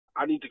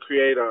I need to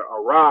create a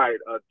ride,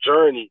 a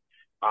journey,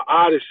 an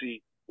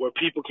odyssey where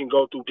people can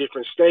go through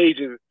different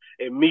stages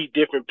and meet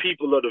different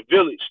people of the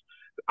village.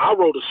 I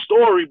wrote a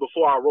story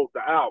before I wrote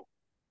the album.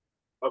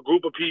 A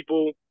group of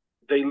people,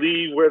 they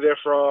leave where they're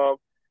from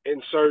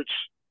in search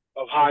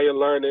of higher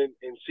learning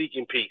and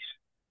seeking peace,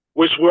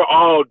 which we're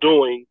all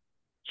doing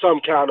some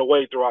kind of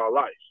way through our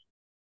life.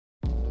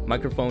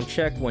 Microphone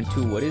check, 1,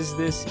 2, what is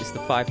this? It's the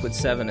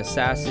 5'7"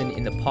 assassin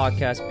in the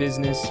podcast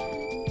business.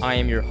 I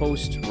am your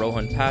host,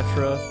 Rohan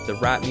Patra, the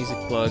rap music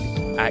plug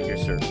at your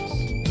service.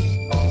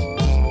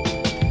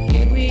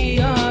 Here we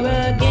are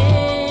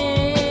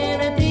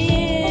again at the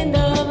end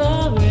of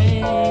the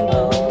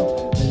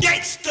rainbow.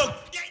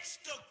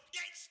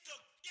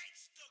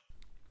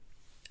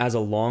 As a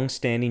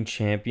long-standing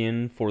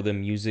champion for the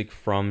music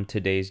from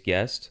today's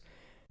guest,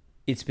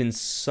 it's been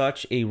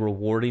such a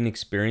rewarding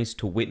experience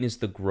to witness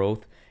the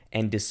growth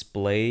and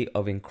display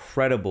of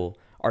incredible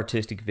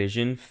artistic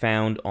vision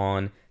found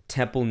on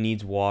Temple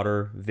Needs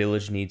Water,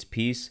 Village Needs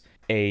Peace,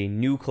 a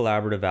new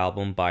collaborative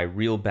album by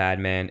Real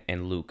Badman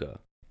and Lukah.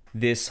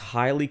 This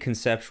highly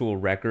conceptual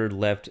record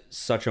left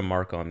such a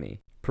mark on me,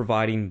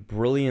 providing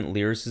brilliant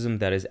lyricism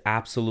that is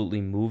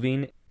absolutely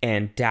moving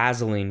and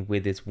dazzling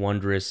with its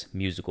wondrous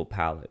musical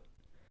palette.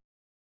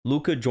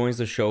 Lukah joins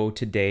the show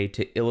today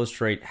to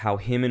illustrate how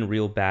him and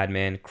Real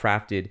Badman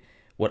crafted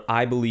what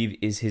I believe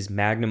is his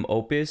magnum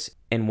opus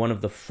and one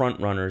of the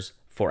frontrunners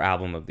for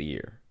Album of the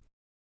Year.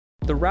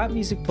 The Rap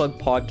Music Plug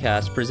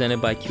podcast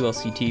presented by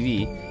QLC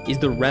TV is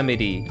the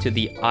remedy to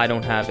the I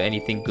don't have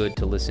anything good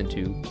to listen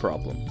to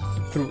problem.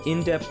 Through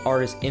in-depth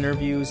artist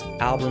interviews,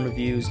 album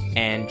reviews,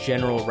 and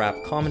general rap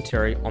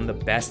commentary on the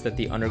best that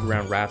the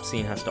underground rap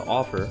scene has to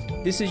offer,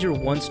 this is your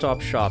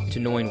one-stop shop to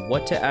knowing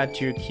what to add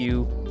to your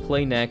queue,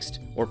 play next,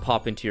 or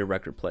pop into your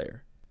record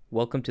player.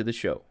 Welcome to the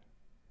show.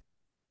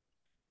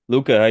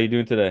 Lukah, how you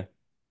doing today?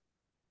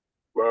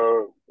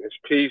 It's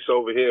peace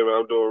over here,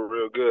 man. I'm doing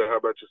real good. How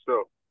about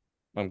yourself?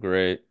 I'm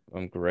great.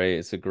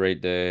 It's a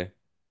great day.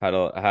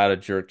 I had a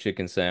jerk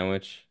chicken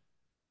sandwich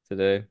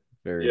today.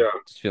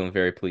 Just feeling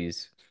very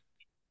pleased.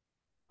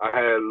 I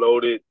had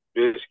loaded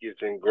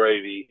biscuits and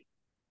gravy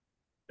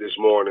this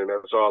morning.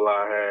 That's all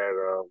I had.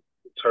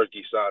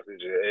 Turkey,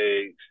 sausage, and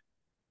eggs.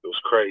 It was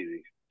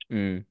crazy.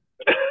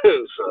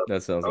 So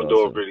That sounds I'm awesome.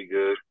 doing pretty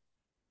good.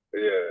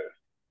 Yeah.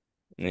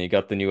 And you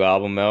got the new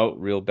album out,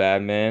 Real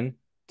Badman,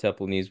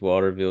 Temple Needs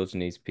Water, Village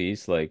Needs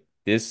Peace. Like,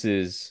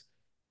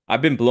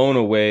 I've been blown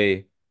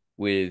away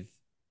with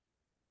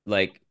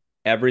like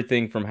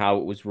everything from how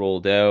it was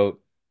rolled out,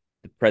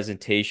 the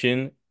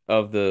presentation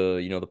of the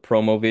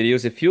promo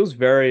videos. It feels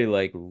very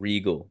like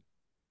regal.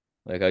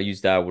 Like I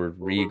use that word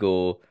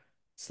regal.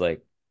 It's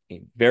like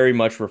it very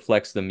much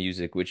reflects the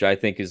music, which I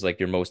think is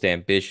like your most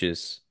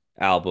ambitious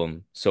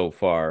album so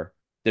far.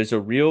 There's a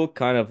real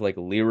kind of like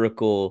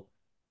lyrical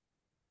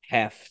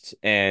heft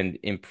and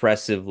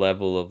impressive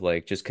level of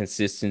like just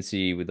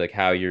consistency with like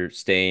how you're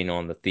staying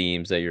on the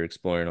themes that you're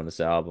exploring on this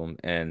album,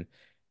 and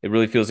it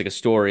really feels like a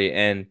story.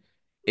 And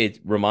it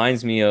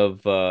reminds me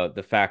of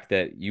the fact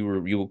that you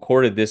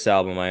recorded this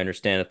album, I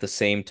understand, at the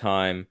same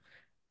time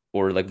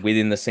or like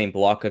within the same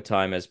block of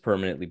time as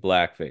Permanently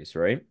Blackface,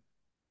 right?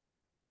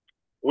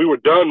 We were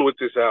done with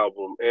this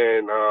album,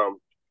 and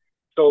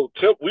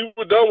we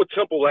were done with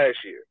Temple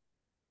last year.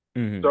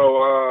 Mm-hmm.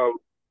 So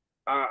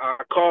I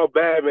called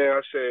Badman.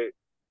 I said,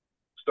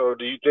 "So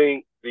do you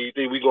think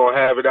we're gonna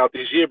have it out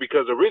this year?"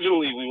 Because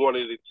originally we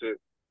wanted it to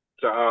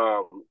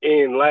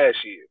end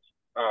last year.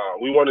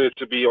 We wanted it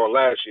to be on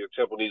last year,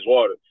 Temple Needs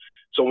Water.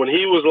 So when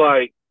he was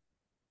like,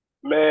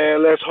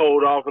 "Man, let's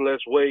hold off and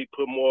let's wait,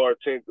 put more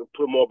attention,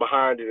 put more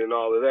behind it, and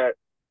all of that."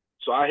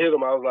 So I hit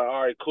him. I was like,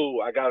 "All right,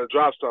 cool. I got to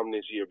drop something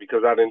this year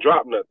because I didn't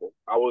drop nothing.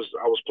 I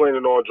was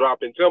planning on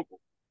dropping Temple."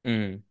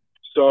 Mm-hmm.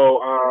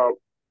 So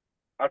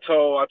I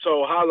told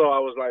Hollow, I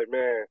was like,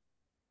 "Man,"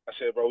 I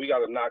said, "Bro, we got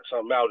to knock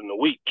something out in a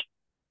week."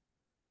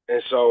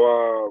 And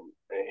so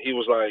and he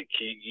was like,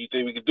 "You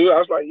think we could do it?" I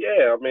was like,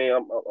 "Yeah, I mean,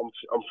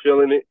 I'm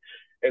feeling it."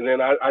 And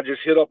then I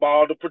just hit up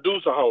all the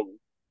producer homies.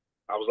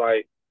 I was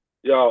like,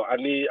 "Yo, I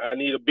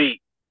need a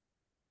beat."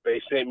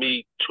 They sent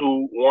me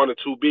one or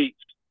two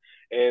beats,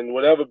 and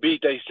whatever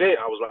beat they sent,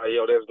 I was like,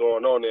 "Yo, that's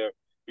going on there,"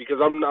 because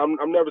I'm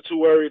never too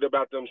worried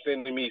about them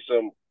sending me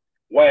some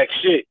whack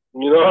shit.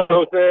 You know what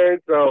I'm saying?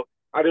 So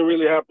I didn't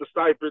really have to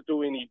cipher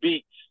through any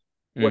beats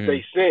what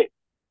they sent.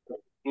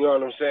 You know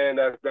what I'm saying?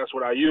 That's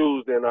what I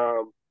used, and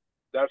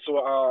that's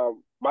what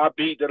my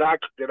beat that I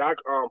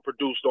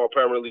produced on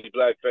Permanently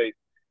Blackface.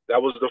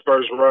 That was the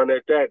first run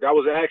at that. That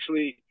was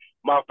actually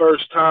my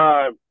first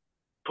time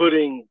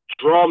putting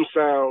drum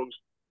sounds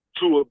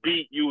to a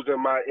beat using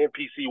my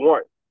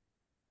MPC-1.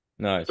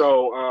 Nice.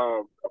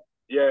 So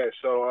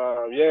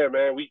yeah,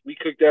 man, we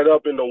cooked that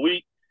up in a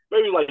week,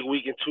 maybe like a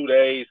week and 2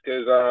 days,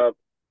 because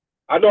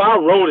I know I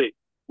wrote it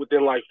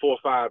within like 4 or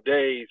 5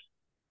 days,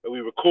 and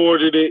we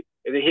recorded it,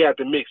 and then he had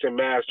to mix and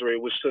master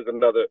it, which took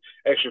another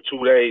extra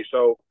 2 days.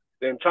 So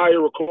the entire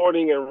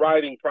recording and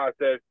writing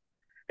process,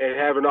 and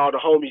having all the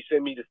homies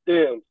send me the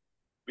stems,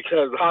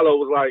 because Hollow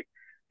was like,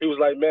 he was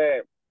like,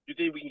 "Man, you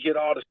think we can get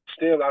all the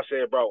stems? I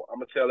said, bro, I'm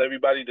gonna tell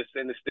everybody to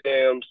send the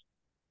stems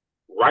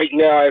right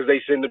now as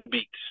they send the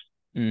beats.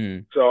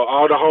 Mm. So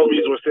all the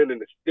homies were sending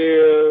the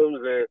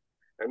stems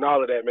and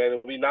all of that, man.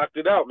 And we knocked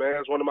it out, man.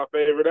 It's one of my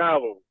favorite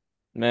albums.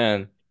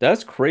 Man,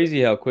 that's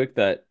crazy how quick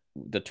that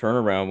the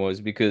turnaround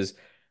was because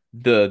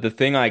the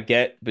thing I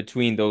get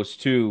between those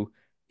two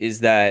is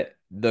that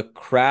the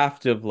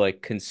craft of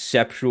like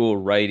conceptual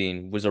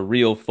writing was a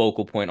real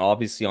focal point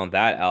obviously on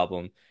that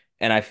album,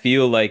 and I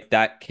feel like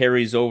that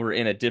carries over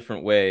in a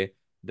different way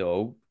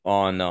though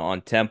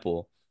on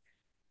Temple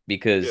Yeah.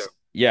 because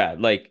yeah,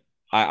 like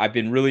I've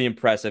been really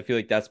impressed. I feel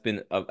like that's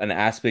been an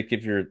aspect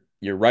of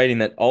your writing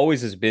that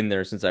always has been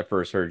there since I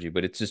first heard you,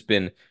 but it's just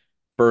been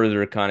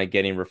further kind of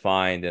getting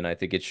refined, and I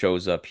think it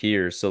shows up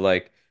here. So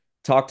like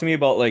talk to me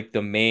about like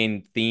the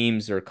main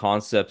themes or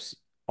concepts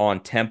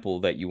on Temple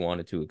that you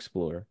wanted to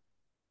explore.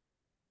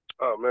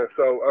 Oh man.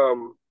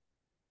 So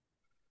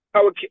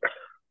how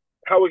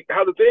it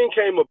how the thing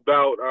came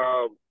about.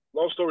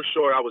 Long story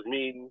short, I was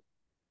meeting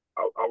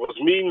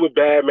with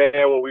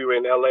Badman when we were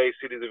in LA,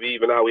 Cities of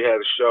Eve, and how we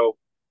had a show.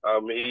 I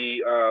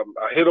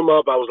hit him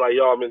up. I was like,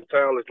 "Yo, I'm in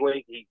town. Let's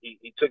link."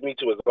 He took me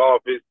to his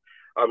office.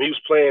 He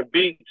was playing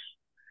beats,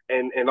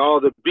 and all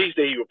the beats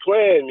that he was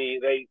playing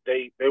me,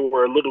 they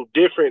were a little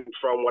different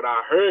from what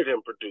I heard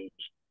him produce.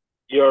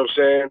 You know what I'm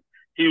saying?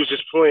 He was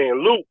just playing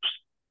loops,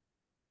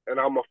 and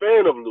I'm a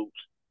fan of loops.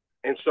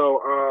 And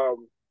so,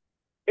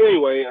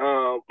 anyway,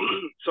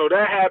 so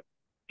that happened.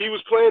 He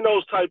was playing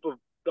those type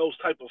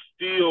of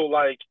feel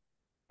like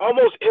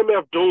almost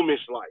MF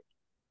Doomish like.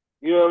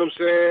 You know what I'm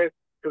saying?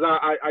 Because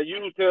I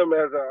used him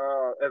as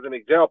an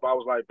example. I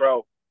was like,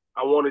 bro,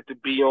 I wanted to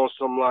be on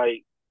some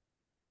like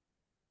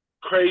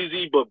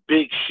crazy but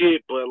big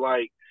shit, but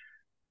like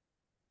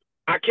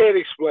I can't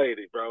explain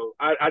it, bro.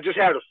 I just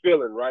had a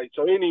feeling, right?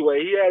 So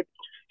anyway,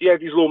 he had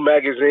these little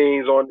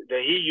magazines on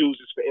that he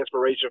uses for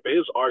inspiration for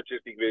his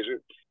artistic vision,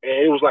 and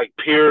it was like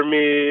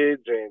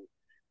pyramids and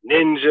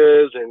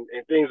ninjas and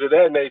things of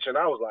that nature. And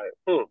I was like,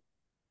 you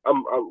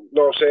know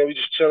what I'm saying? We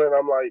just chilling.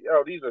 I'm like,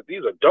 yo, these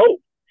are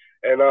dope.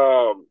 And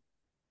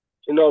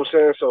you know what I'm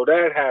saying? So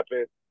that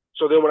happened.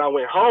 So then when I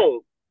went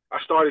home, I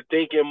started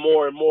thinking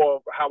more and more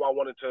of how I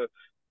wanted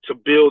to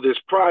build this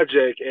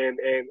project and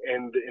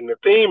the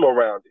theme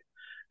around it.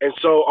 And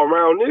so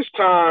around this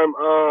time,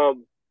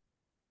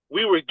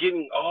 we were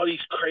getting all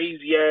these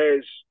crazy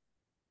ass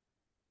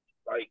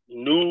like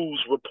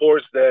news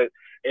reports that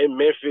in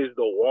Memphis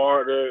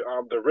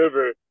the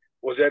river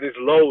was at its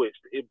lowest.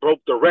 It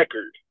broke the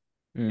record.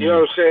 You know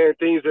Mm. what I'm saying?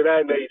 Things of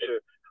that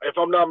nature. If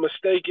I'm not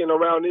mistaken,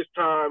 around this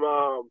time,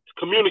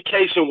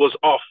 communication was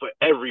off for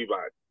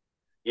everybody.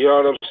 You know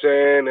what I'm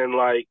saying? And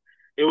like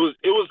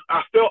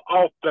I felt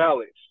off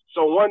balance.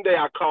 So one day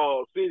I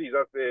called Cities.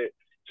 I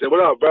said, what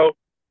up, bro?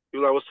 He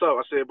was like, what's up?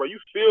 I said, bro, you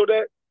feel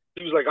that?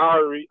 He was like, I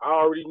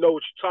already know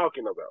what you're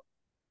talking about.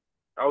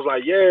 I was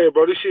like, yeah,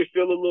 bro, this shit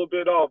feel a little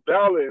bit off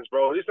balance,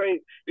 bro. This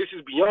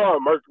is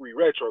beyond Mercury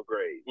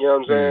retrograde. You know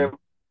what I'm Mm. saying?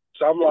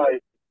 So I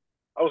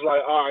was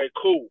like, all right,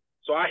 cool.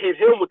 So I hit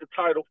him with the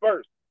title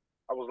first.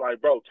 I was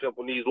like, bro,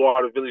 Temple needs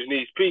water, village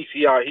needs peace.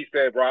 He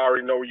said, bro, I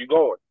already know where you're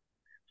going.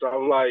 So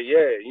I'm like,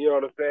 yeah, you know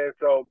what I'm saying?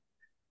 So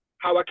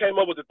how I came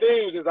up with the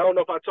themes is I don't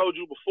know if I told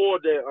you before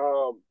that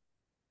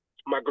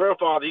my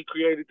grandfather, he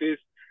created this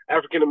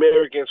African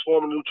Americans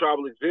form a new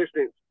tribal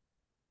existence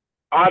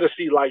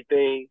Odyssey like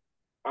thing.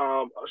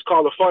 It's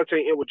called the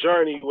Fontaine Inward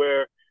Journey,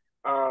 where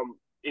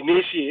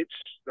initiates,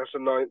 that's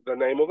the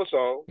name of the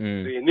song,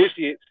 Mm. the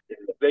initiates,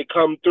 they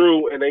come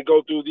through and they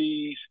go through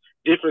these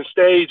different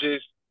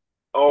stages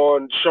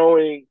on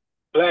showing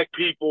black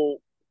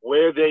people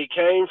where they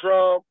came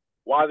from,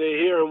 why they're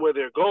here, and where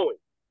they're going.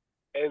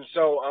 And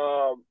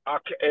so,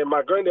 and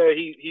my granddad,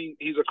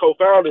 he's a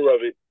co-founder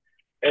of it,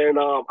 and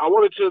I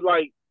wanted to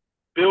like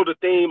build a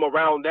theme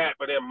around that,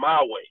 but in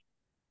my way.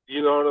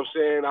 You know what I'm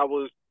saying?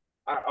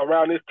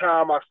 Around this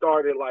time I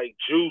started like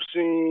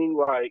juicing,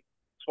 like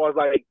as far as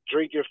like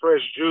drinking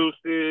fresh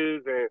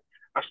juices, and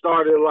I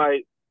started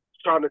like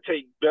trying to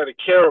take better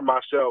care of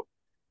myself,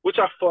 which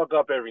I fuck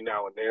up every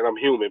now and then. I'm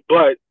human,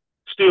 but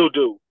still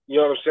do. You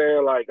know what I'm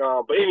saying? Like,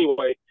 but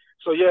anyway,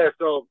 so yeah,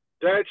 so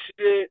that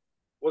shit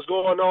was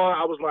going on.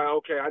 I was like,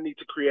 okay, I need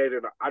to create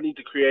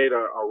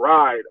a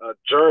ride, a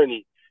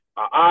journey,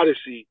 a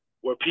odyssey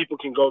where people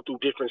can go through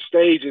different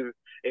stages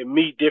and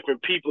meet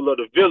different people of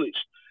the village.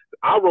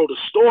 I wrote a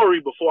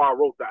story before I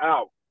wrote the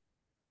album.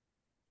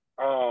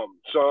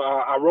 So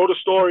I wrote a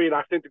story and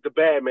I sent it to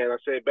Batman. I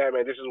said,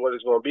 Batman, this is what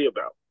it's going to be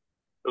about.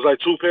 It was like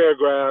two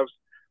paragraphs,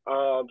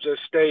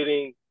 just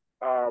stating.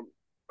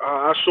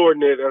 I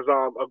shortened it as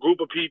a group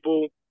of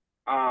people.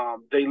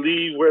 They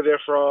leave where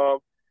they're from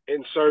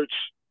in search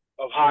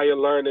of higher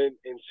learning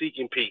and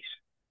seeking peace,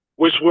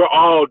 which we're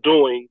all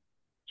doing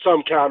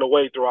some kind of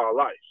way through our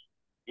life.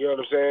 You know what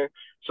I'm saying?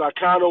 So I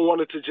kind of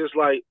wanted to just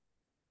I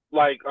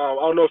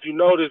don't know if you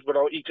noticed, but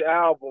on each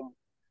album,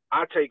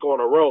 I take on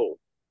a role.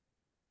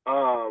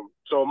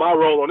 So my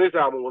role on this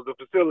album was the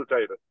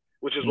facilitator,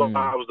 which is why Mm.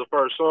 I was the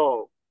first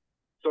song.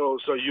 So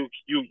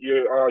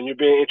you're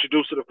being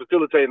introduced to the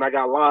facilitator, and I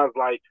got lines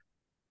like,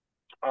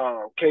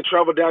 "Can't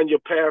travel down your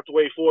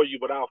pathway for you,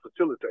 but I'll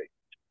facilitate."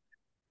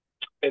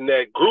 And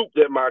that group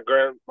that my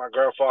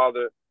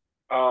grandfather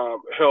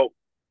helped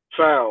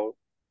found,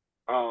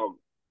 um,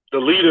 the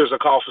leaders are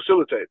called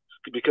facilitators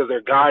because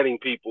they're guiding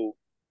people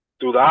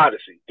through the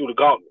Odyssey, through the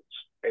gauntlets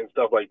and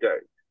stuff like that.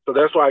 So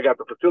that's why I got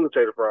the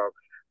facilitator from.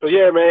 So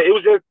yeah, man, it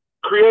was just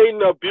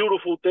creating a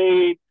beautiful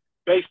thing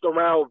based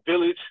around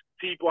village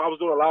people. I was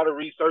doing a lot of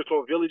research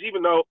on village,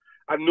 even though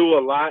I knew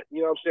a lot,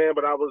 you know what I'm saying?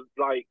 But I was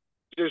like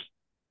just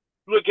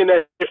looking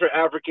at different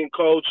African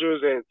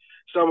cultures and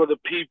some of the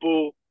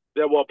people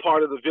that were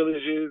part of the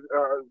villages,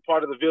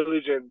 part of the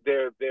village, and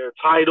their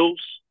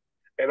titles.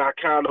 And I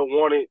kind of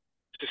wanted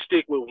to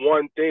stick with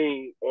one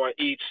thing on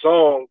each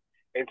song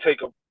and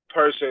take a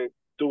person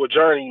through a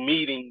journey,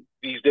 meeting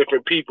these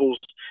different people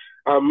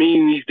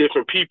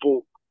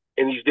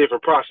in these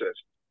different processes.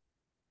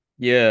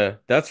 Yeah,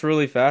 that's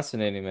really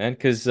fascinating, man.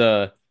 Because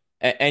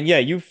and yeah,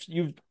 you've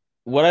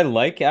what I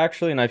like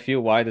actually, and I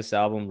feel why this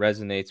album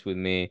resonates with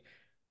me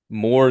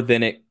more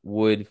than it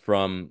would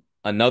from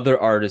another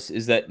artist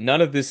is that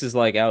none of this is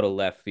like out of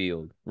left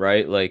field,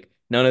 right? Like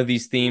none of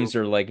these themes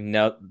are like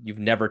no, you've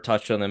never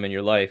touched on them in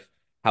your life.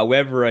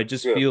 However, I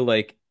just Yeah, feel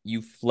like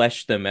you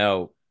flesh them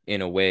out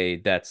in a way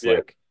that's yeah,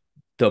 like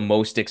the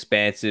most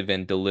expansive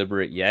and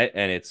deliberate yet,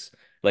 and it's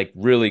like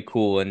really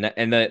cool. And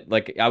that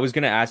like I was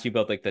gonna ask you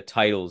about like the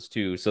titles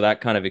too, so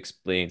that kind of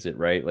explains it,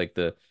 right? Like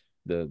the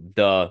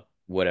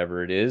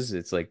whatever it is,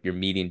 it's like you're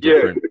meeting yeah,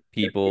 different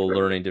people,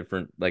 learning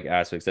different like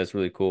aspects. That's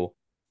really cool.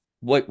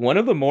 What one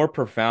of the more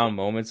profound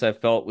moments I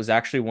felt was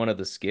actually one of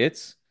the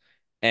skits,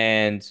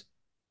 and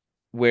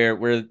where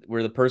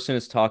the person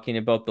is talking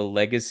about the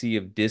legacy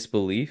of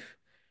disbelief.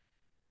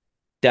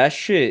 That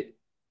shit,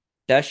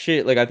 that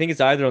shit, like I think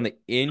it's either on the on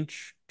the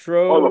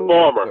intro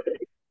farmer. or No,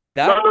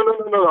 that. no, no,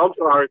 no, no. I'm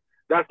sorry.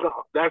 That's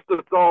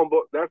the song,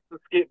 but that's the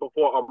skit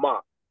before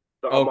Ama.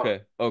 The Ama.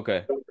 Okay,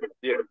 okay.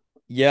 Yeah.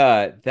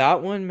 Yeah,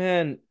 that one,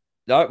 man,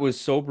 that was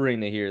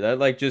sobering to hear. That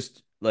like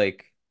just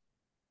like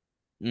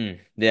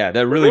yeah,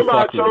 that really Remember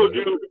I fucked with told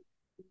me. you.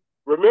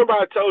 Remember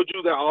I told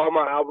you that all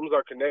my albums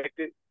are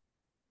connected.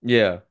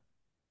 Yeah.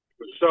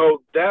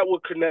 So that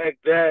would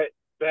connect that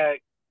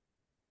back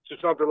to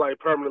something like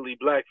Permanently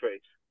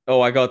Blackface.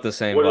 Oh, I got the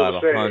same What it vibe,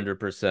 was saying.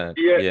 100%.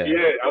 Yeah, Yeah.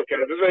 yeah. Okay,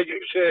 just making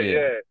sure. Yeah.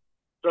 Yeah.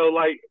 So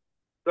like,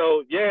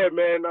 so yeah,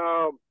 man.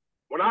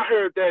 When I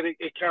heard that,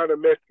 it kind of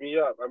messed me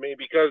up. I mean,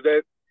 because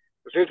that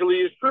essentially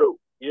is true.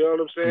 You know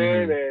what I'm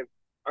saying? Hmm. And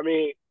I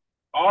mean,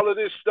 all of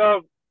this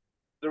stuff.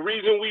 The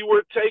reason we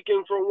were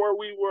taken from where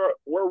we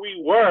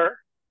were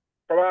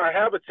from our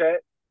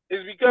habitat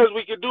is because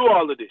we could do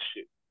all of this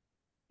shit.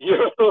 You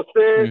know what I'm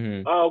saying?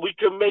 Hmm.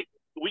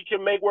 We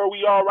can make where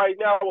we are right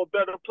now a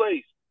better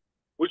place,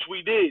 which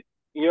we did.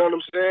 You know what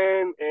I'm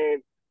saying?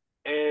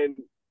 And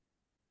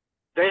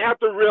they have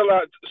to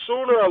realize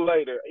sooner or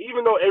later,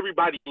 even though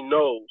everybody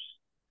knows,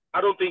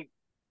 I don't think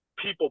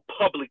people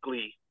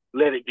publicly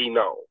let it be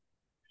known.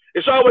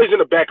 It's always in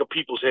the back of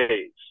people's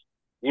heads.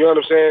 You know what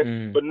I'm saying?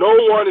 Hmm. But no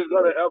one is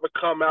gonna ever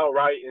come out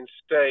right and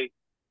say,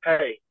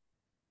 "Hey,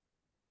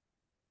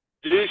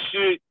 this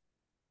shit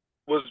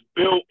was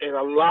built, and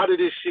a lot of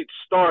this shit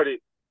started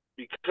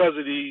because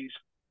of these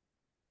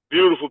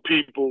beautiful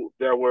people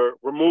that were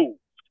removed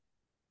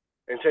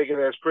and taken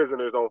as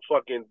prisoners on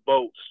fucking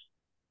boats."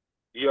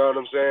 You know what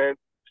I'm saying?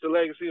 It's the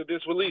legacy of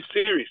disbelief.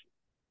 Seriously,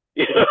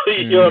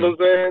 you know what Hmm. I'm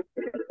saying?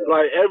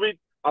 Like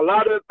a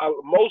lot of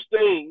most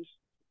things.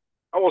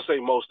 I won't say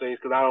most things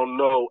because I don't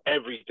know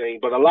everything,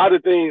 but a lot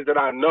of things that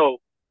I know.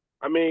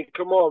 I mean,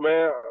 come on,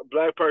 man. A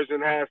black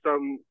person has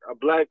something. A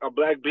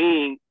black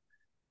being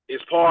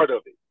is part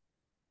of it.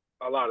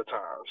 A lot of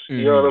times,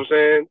 you know what Hmm. I'm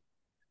saying?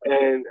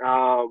 And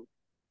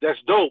that's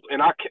dope.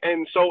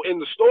 And so in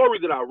the story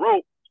that I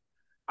wrote,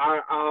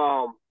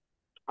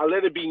 I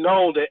let it be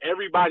known that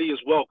everybody is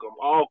welcome.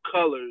 All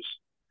colors,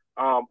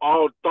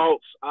 all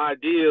thoughts,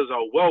 ideas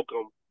are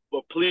welcome.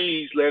 But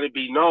please let it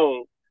be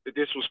known that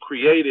this was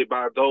created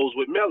by those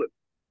with melanin.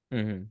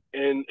 Hmm.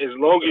 And as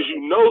long as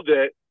you know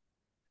that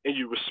and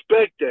you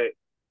respect that,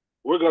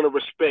 we're gonna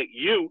respect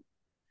you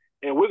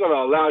and we're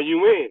gonna allow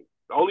you in.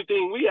 The only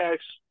thing we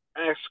ask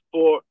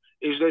for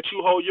is that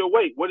you hold your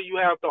weight. What do you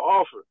have to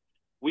offer?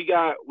 We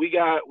got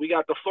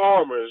the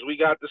farmers, we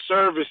got the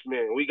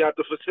servicemen, we got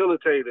the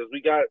facilitators,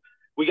 we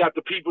got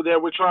the people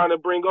that we're trying to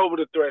bring over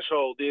the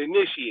threshold, the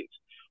initiates.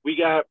 We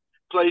got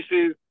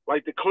places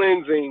like the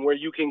cleansing where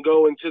you can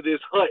go into this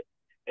hut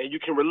and you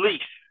can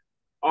release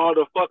all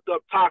the fucked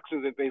up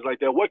toxins and things like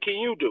that. What can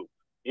you do?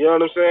 You know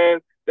what I'm saying?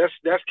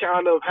 That's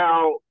kind of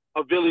how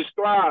a village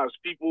thrives.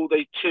 People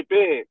they chip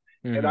in,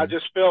 and I Hmm.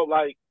 just felt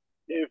like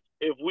if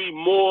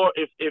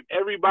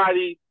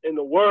everybody in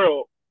the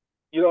world,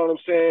 you know what I'm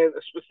saying?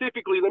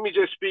 Specifically, let me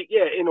just speak,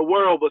 yeah, in the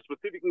world, but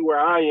specifically where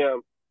I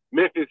am,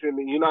 Memphis in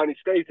the United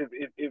States,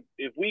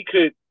 if we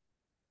could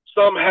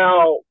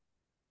somehow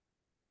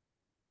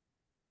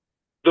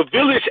the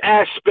village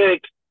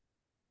aspect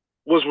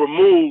was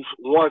removed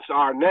once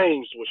our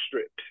names were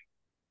stripped.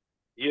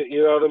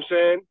 You know what I'm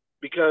saying?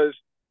 Because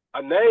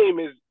a name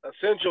is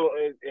essential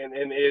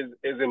and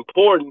is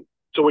important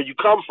to where you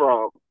come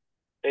from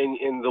and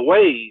in the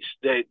ways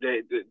that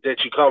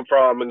you come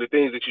from and the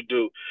things that you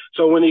do.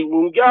 So when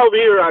we got over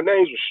here, our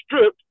names were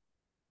stripped.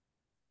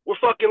 We're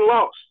fucking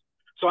lost.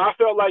 So I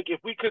felt like if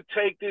we could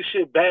take this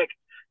shit back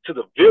to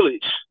the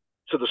village,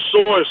 to the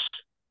source,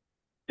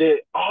 that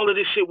all of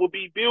this shit will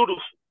be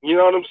beautiful. You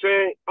know what I'm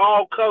saying?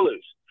 All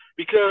colors,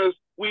 because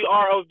we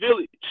are a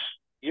village.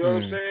 You know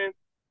what I'm Mm.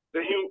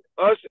 saying?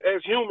 Us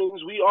as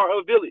humans, we are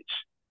a village.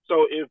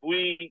 So if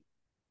we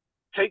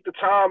take the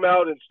time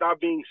out and stop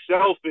being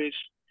selfish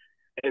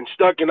and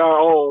stuck in our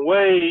own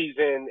ways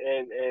and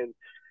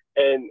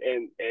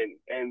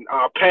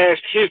our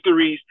past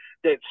histories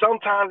that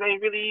sometimes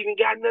ain't really even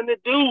got nothing to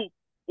do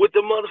with the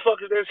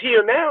motherfuckers that's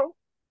here now.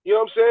 You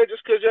know what I'm saying?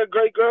 Just because your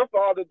great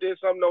grandfather did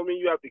something don't mean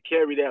you have to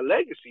carry that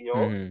legacy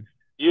on. Mm.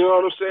 You know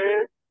what I'm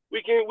saying?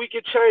 We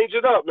can change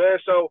it up, man.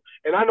 So,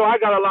 and I know I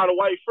got a lot of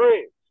white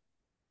friends.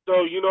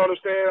 So you know what I'm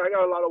saying? I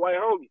got a lot of white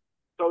homies.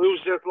 So it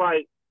was just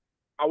like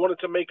I wanted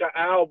to make an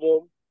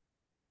album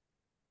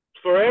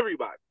for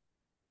everybody.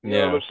 You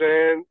know what Yeah. I'm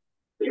saying?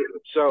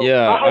 So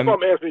I Yeah, hope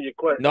I'm answering your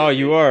question, no,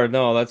 you G. are.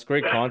 No, that's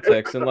great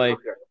context. And like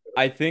Okay.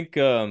 I think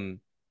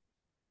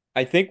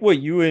I think what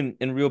you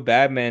and Real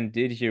Bad Man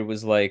did here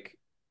was like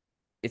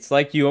it's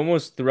like you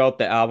almost throughout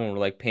the album were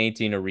like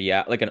painting a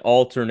like an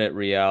alternate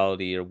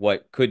reality or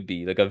what could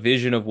be, like a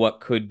vision of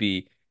what could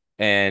be,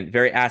 and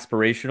very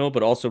aspirational,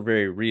 but also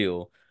very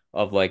real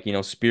of like,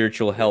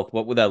 spiritual health.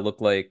 What would that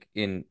look like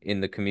in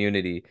the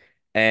community?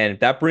 And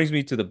that brings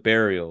me to the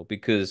burial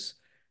because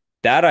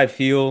that I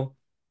feel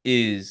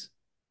is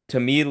to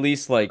me at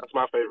least like That's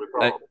my favorite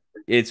uh, song.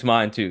 it's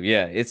mine too.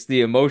 Yeah, it's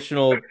the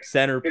emotional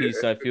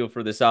centerpiece I feel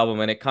for this album,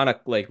 and it kind of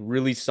like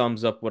really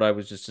sums up what I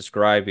was just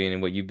describing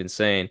and what you've been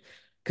saying.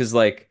 Because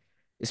like,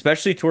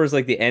 especially towards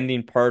like the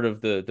ending part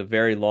of the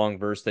very long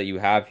verse that you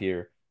have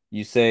here,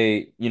 you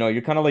say,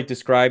 you're kind of like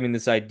describing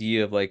this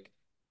idea of like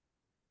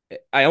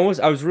I was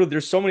really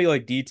there's so many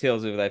like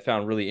details of it I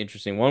found really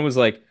interesting. One was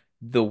like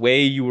the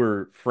way you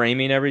were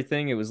framing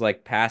everything. It was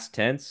like past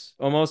tense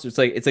almost. It's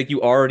like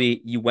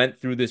you went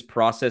through this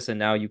process and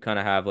now you kind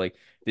of have like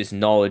this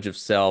knowledge of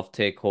self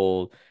take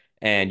hold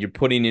and you're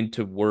putting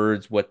into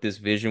words what this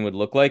vision would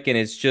look like. And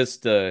it's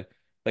just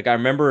like I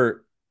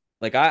remember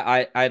like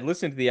I had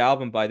listened to the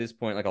album by this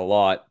point like a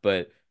lot,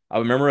 but I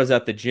remember I was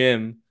at the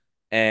gym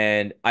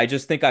and I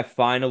just think I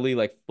finally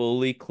like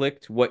fully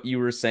clicked what you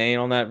were saying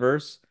on that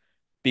verse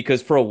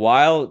because for a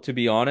while, to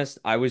be honest,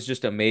 I was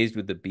just amazed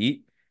with the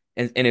beat.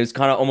 And it was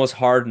kind of almost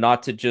hard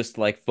not to just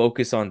like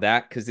focus on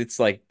that because it's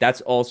like that's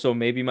also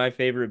maybe my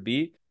favorite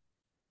beat.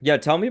 Yeah,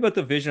 tell me about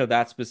the vision of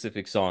that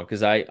specific song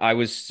because I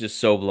was just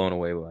so blown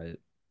away by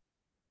it.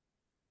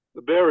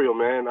 The burial,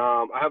 man.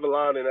 I have a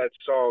line in that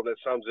song that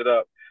sums it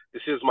up.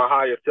 This is my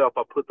higher self.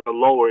 I put the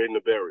lower in the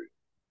burial.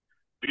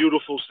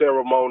 Beautiful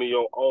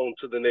ceremonial on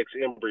to the next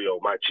embryo,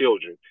 my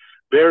children.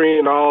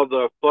 Burying all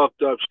the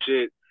fucked up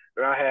shit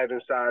that I have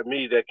inside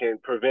me that can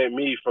prevent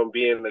me from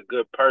being a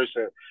good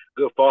person,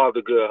 good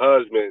father, good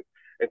husband,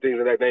 and things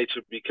of that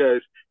nature.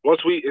 Because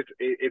once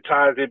it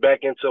ties it back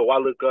into why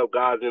look up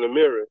God's in the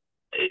mirror.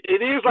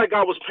 It is like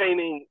I was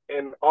painting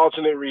an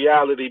alternate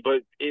reality,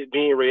 but it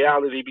being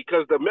reality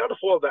because the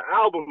metaphor of the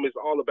album is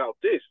all about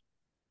this.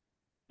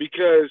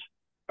 Because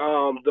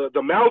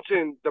the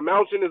mountain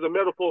is a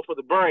metaphor for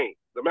the brain,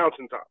 the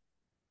mountaintop.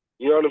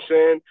 You know what I'm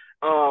saying?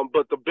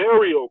 But the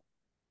burial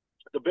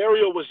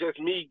was just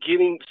me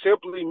getting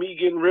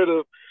rid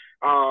of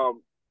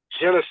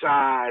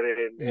genocide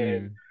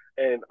Mm,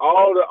 and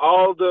all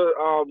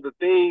the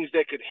things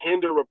that could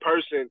hinder a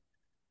person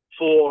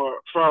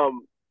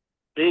from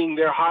being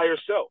their higher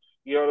self.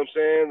 You know what I'm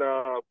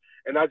saying?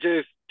 And I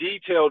just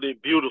detailed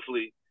it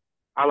beautifully.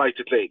 I like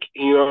to think.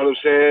 You know what I'm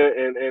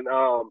saying? And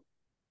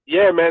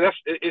yeah, man,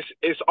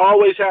 it's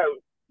always had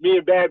me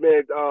and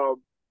Batman.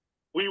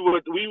 We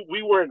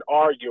weren't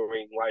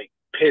arguing like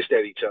pissed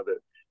at each other,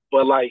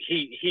 but like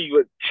he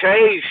would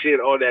change shit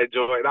on that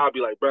joint. And I'll be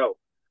like, bro,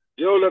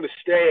 you don't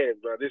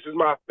understand, bro. This is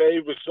my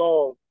favorite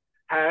song.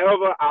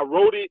 However, I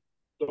wrote it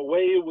the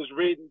way it was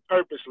written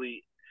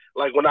purposely.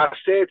 Like when I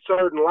said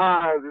certain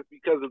lines, it's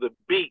because of the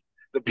beat.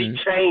 The beat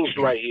mm, changed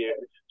right here,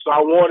 so I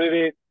wanted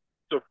it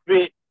to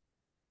fit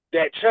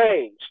that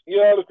change. You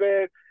know what I'm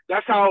saying?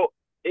 That's how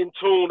in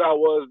tune I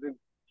was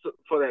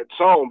for that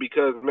song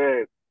because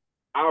man,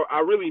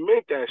 I really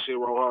meant that shit,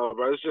 Rohan,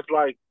 bro. It's just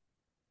like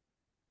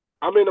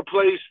I'm in a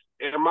place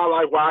in my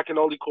life where I can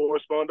only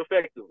correspond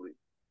effectively.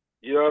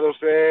 You know what I'm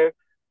saying?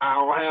 I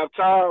don't have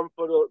time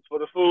for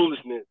the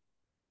foolishness.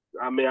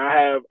 I mean,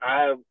 I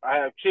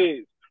have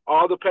kids.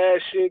 All the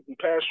past shit and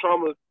past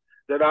traumas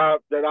that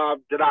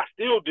I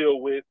still deal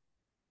with.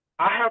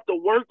 I have to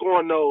work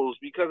on those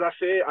because I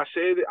say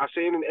it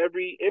in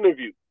every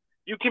interview.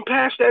 You can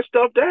pass that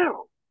stuff down.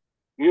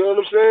 You know what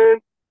I'm saying?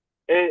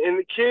 And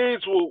the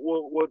kids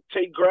will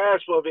take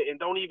grasp of it and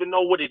don't even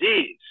know what it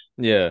is.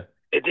 yeah,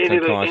 And it's then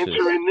it'll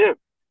enter unconscious. in them.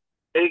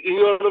 And you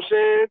know what I'm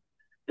saying?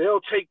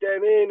 They'll take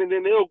that in and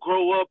then they'll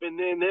grow up and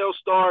then they'll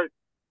start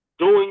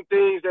doing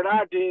things that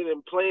I did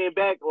and playing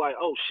back like,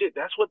 oh shit,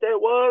 that's what that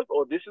was,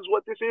 or this is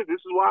what this is.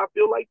 This is why I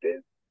feel like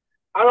this.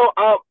 I don't.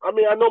 I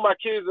mean, I know my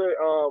kids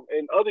are,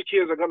 and other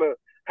kids are gonna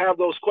have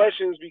those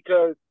questions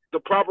because the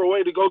proper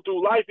way to go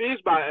through life is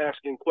by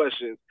asking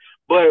questions.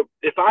 But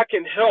if I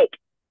can help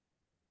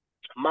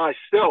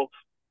myself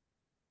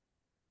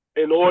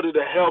in order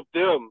to help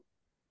them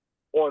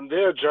on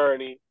their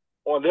journey,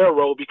 on their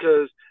road,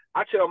 because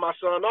I tell my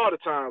son all the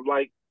time,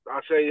 like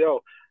I say,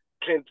 yo,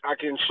 I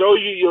can show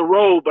you your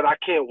road, but I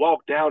can't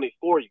walk down it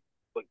for you.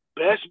 But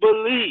best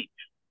believe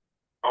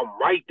I'm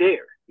right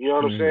there. You know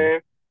what I'm Mm-hmm. saying?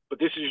 But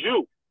this is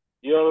you.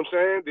 You know what I'm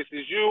saying? This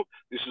is you.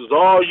 This is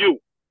all you.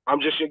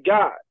 I'm just your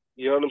guide.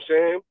 You know what I'm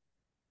saying?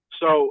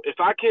 So if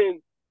I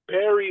can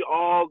bury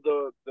all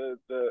the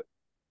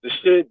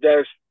shit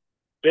that's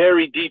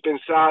buried deep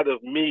inside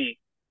of me,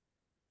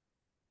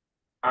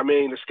 I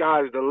mean, the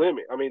sky is the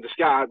limit. I mean, the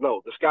sky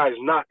is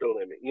not the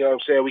limit. You know what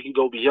I'm saying? We can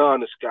go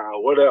beyond the sky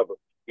or whatever.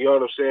 You know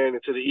what I'm saying?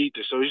 Into the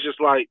ether. So it's just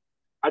like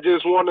I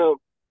just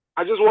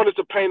wanted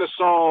to paint a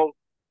song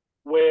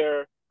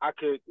where I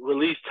could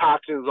release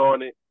toxins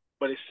on it,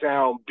 but it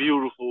sound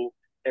beautiful,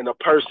 and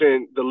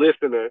the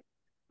listener,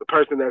 the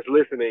person that's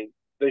listening,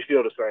 they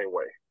feel the same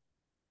way.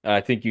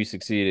 I think you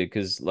succeeded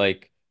because,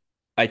 like,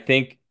 I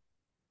think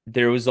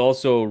there was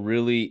also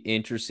really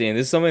interesting.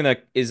 This is something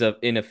that is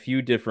in a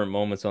few different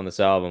moments on this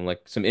album,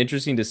 like some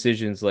interesting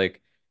decisions,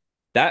 like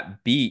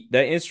that beat,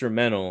 that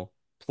instrumental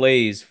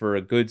plays for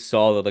a good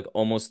solid like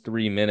almost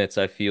 3 minutes,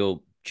 I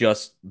feel,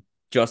 just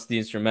the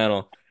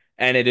instrumental.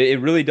 And it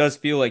really does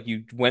feel like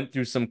you went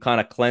through some kind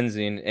of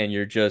cleansing and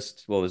you're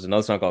just, well, there's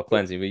another song called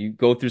Cleansing, but you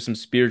go through some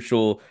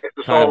spiritual It's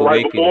the kind of song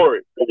right awakening. before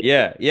it.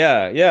 Yeah,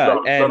 yeah, yeah. No,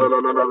 no, no, And no, no,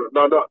 no, no,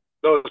 no,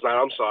 no. It's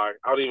not. I'm sorry.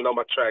 I don't even know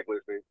my track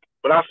listing,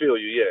 but I feel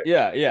you. Yeah,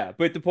 yeah, yeah.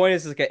 But the point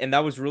is, like, and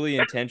that was really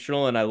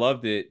intentional and I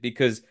loved it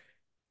because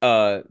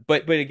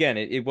but again,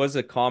 it was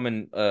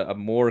a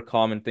more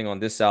common thing on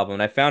this album,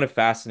 and I found it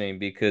fascinating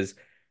because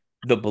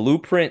the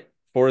blueprint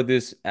for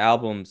this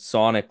album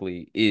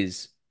sonically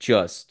is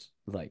just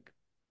like,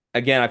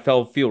 again,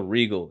 feel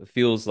regal. It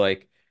feels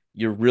like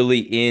you're really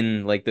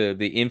in like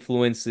the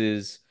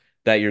influences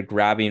that you're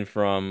grabbing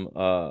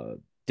from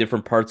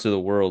different parts of the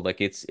world.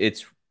 Like it's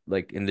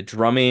like in the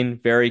drumming,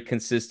 very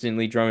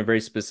consistently drumming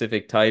very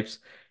specific types.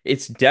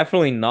 It's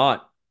definitely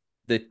not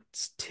the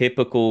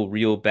typical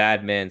real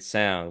bad man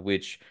sound,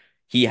 which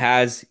he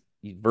has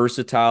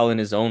versatile in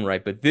his own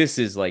right, but this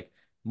is like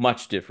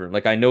much different.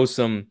 Like I know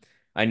some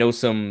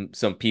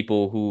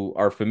people who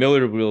are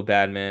familiar with Real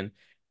Bad Man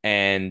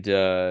and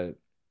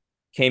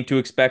came to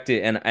expect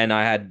it, and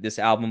I had this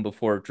album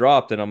before it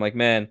dropped, and I'm like,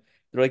 man,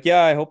 they're like,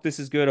 yeah, I hope this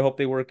is good. I hope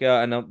they work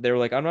out, and they were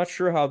like, I'm not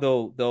sure how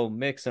they'll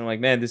mix, and I'm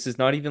like, man, this is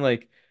not even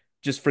like,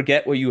 just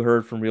forget what you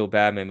heard from Real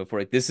Bad Man before.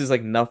 Like this is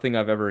like nothing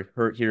I've ever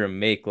hear him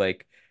make.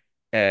 Like,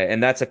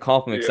 and that's a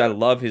compliment because I yeah.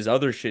 love his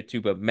other shit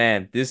too. But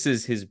man, this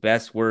is his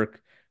best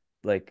work.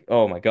 Like,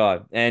 oh my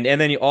God. And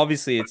then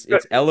obviously it's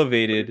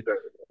elevated Appreciate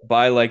it.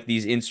 by like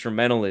these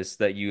instrumentalists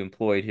that you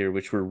employed here,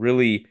 which were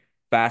really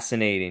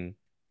fascinating.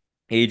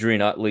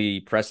 Adrian Utley,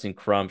 Preston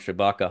Crump,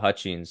 Shabaka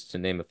Hutchings, to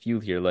name a few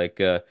here. Like,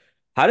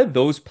 how did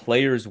those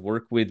players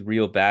work with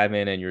Real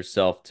Badman and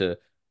yourself to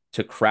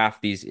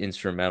craft these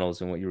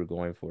instrumentals and what you were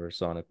going for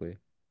sonically?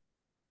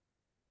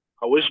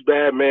 I wish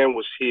Badman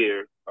was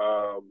here.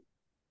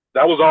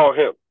 That was all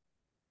him.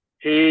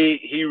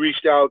 He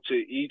reached out to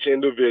each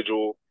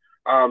individual.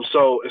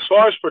 So as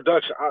far as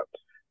production,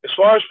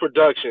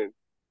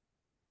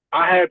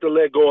 I had to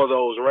let go of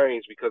those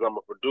reins because I'm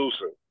a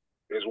producer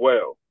as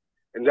well,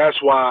 and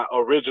that's why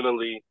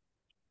originally,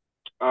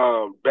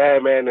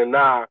 Badman and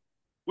I,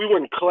 we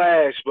wouldn't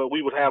clash, but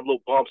we would have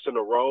little bumps in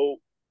the road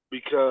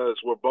because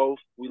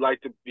we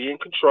like to be in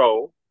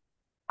control.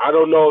 I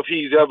don't know if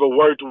he's ever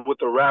worked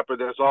with a rapper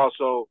that's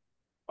also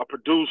a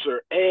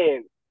producer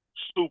and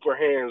super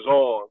hands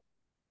on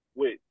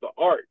with the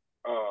art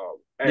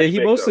Yeah, he aspect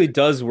of mostly it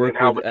does and work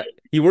how with much.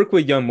 he worked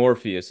with Young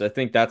Morpheus. I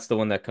think that's the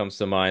one that comes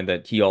to mind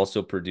that he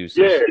also Yeah,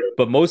 produces.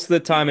 But most of the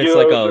time you it's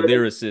know like what a I'm saying?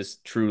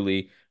 lyricist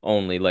truly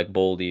only like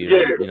Boldy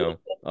Yeah, or,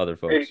 other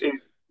folks. yeah.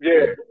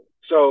 Yeah.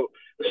 So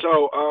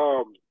so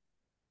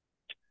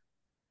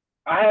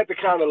I had to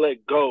kind of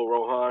let go,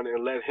 Rohan,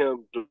 and let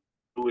him do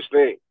his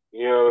thing.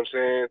 You know what I'm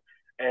saying?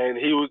 And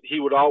he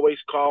would always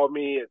call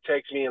me and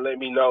text me and let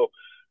me know,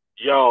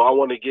 yo, I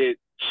want to get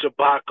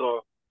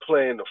Shabaka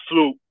playing the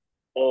flute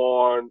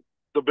on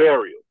the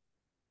burial.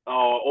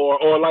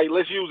 Or like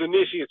let's use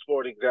Initiates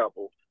for an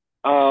example.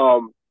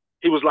 Um,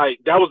 he was like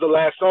that was the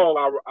last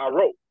song I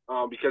wrote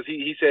because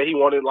he said he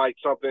wanted like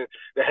something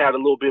that had a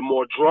little bit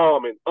more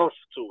drum and umph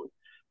to it.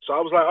 So I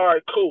was like, all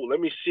right, cool. Let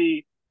me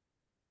see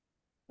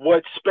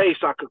what space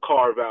I could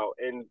carve out,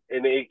 and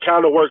it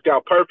kind of worked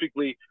out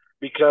perfectly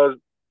because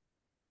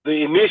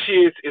the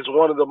Initiates is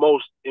one of the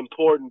most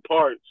important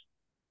parts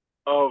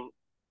of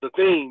the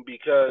thing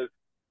because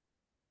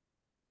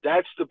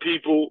that's the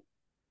people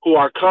who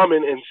are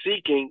coming and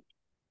seeking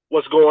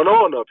what's going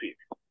on up here.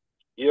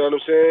 You know what I'm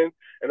saying?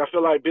 And I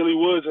feel like Billy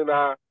Woods and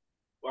I,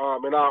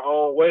 in our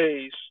own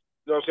ways,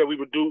 You know what I'm saying? We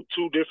would do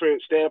two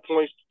different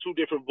standpoints, two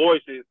different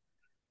voices,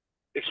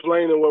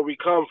 explaining where we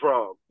come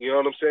from. You know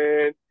what I'm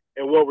saying?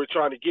 And what we're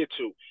trying to get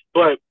to.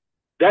 But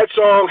that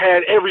song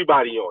had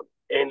everybody on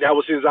it, and that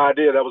was his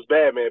idea. That was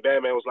Badman.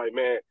 Badman was like,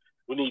 man,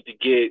 we need to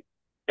get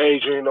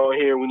Adrian on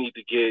here. We need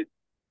to get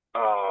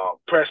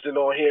Preston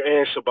on here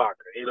and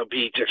Shabaka. It'll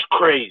be just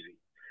crazy.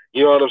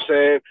 You know what I'm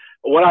saying?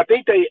 What I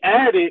think they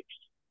added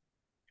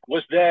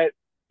was that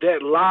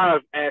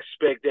live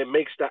aspect that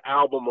makes the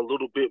album a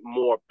little bit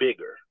more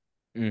bigger.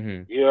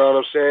 Mm-hmm. You know what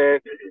I'm saying?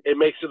 It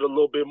makes it a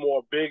little bit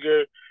more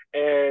bigger.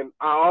 And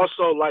I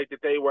also like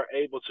that they were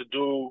able to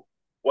do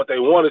what they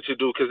wanted to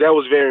do because that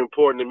was very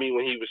important to me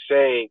when he was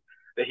saying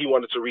that he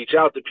wanted to reach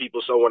out to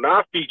people. So when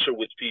I feature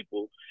with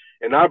people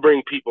and I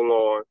bring people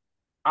on,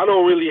 I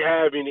don't really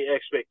have any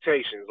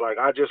expectations. Like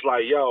I just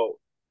like, yo,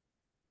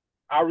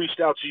 I reached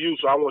out to you,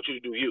 so I want you to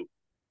do you.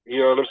 You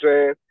know what I'm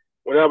saying?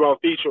 Whenever I'm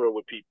featuring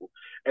with people.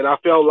 And I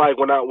felt like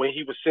when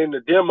he was sending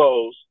the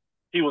demos,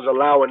 he was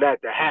allowing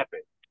that to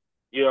happen.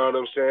 You know what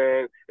I'm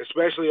saying?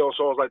 Especially on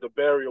songs like The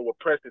Burial where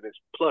Preston is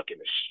plucking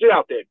the shit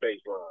out that bass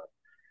line.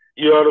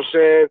 You know what I'm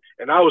saying?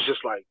 And I was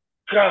just like,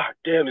 God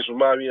damn, this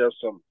reminds me of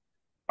some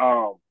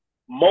um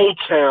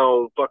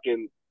Motown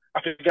fucking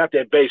I forgot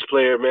that bass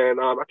player, man.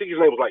 I think his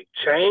name was like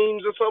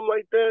James or something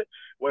like that.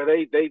 Where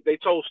they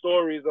told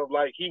stories of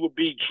like he would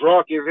be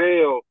drunk as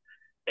hell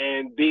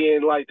and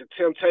being like the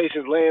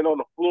Temptations laying on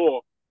the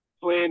floor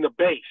playing the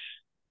bass.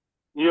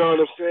 You know what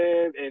I'm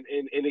saying?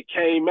 And it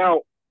came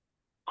out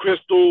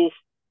crystal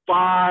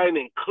fine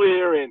and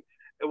clear. And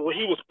when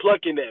he was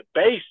plucking that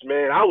bass,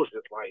 man, I was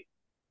just like,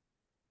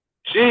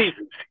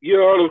 Jesus. You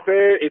know what I'm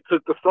saying? It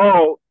took the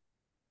song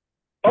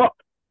up.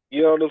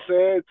 You know what I'm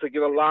saying? It took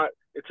it a lot.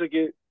 It took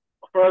it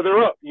further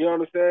up. You know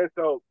what I'm saying?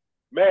 So,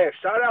 man,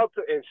 shout out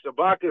to and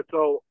Shabaka.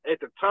 So at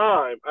the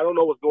time, I don't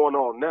know what's going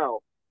on now,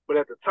 but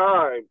at the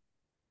time,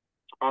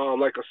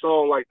 like a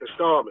song like The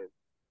Shaman,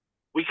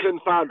 we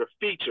couldn't find a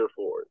feature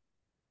for it.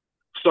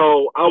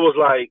 So I was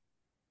like,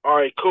 all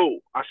right, cool.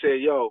 I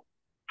said, yo,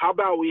 how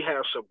about we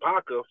have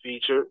Shabaka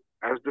feature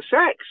as the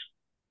sax?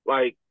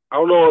 Like, I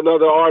don't know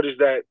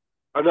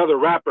another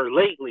rapper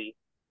lately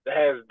that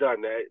has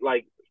done that.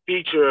 Like,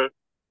 feature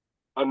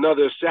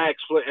another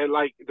sax and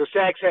like the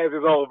sax has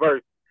his own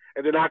verse,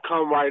 and then I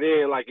come right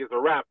in like it's a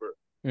rapper.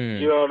 You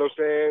Mm. know what I'm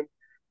saying?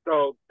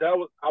 So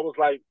I was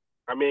like,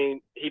 I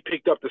mean, he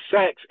picked up the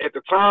sax at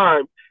the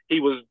time. He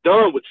was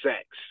done with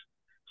sax,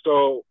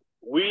 so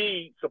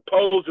we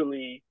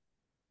supposedly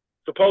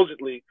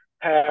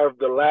have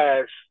the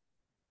last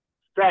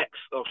sax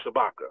of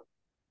Sabaka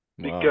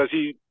Wow. because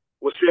he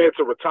was said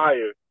to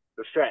retire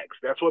the sax.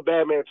 That's what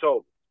Batman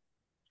told me.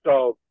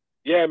 So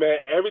yeah, man,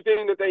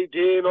 everything that they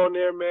did on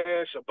there,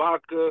 man,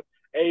 Shabaka,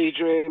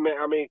 Adrian, man,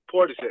 I mean,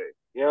 Portishead.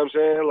 You know what I'm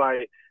saying?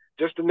 Like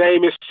just the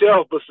name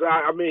itself. But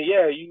I mean,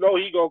 yeah, you know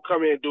he gonna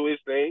come in and do his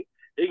thing.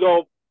 He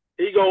gonna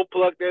he gonna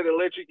pluck that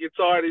electric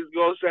guitar. And he's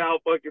gonna sound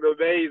fucking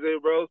amazing,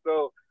 bro.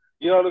 So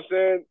you know what I'm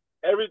saying?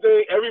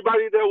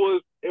 Everybody that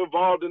was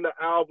involved in the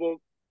album,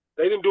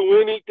 they didn't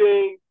do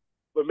anything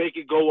but make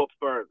it go up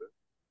further.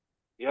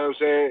 You know what I'm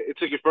saying? It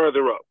took it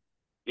further up.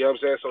 You know what I'm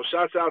saying? So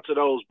shouts out to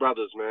those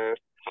brothers, man.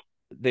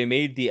 They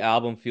made the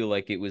album feel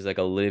like it was like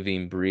a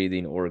living,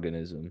 breathing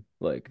organism.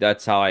 Like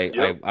that's how I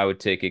Yep. I, I would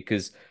take it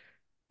because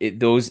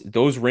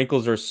those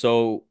wrinkles are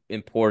so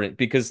important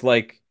because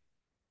like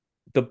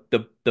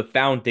the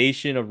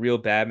foundation of real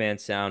Batman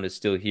sound is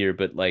still here,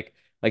 but like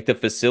the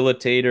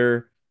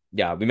facilitator,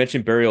 yeah, we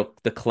mentioned Burial,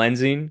 the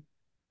cleansing,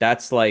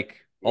 that's like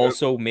Yep.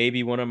 also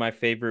maybe one of my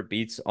favorite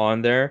beats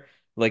on there.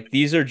 Like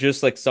these are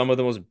just like some of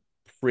the most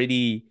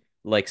pretty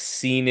like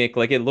scenic,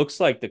 like it looks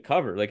like the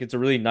cover. Like it's a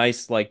really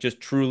nice, like just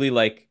truly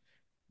like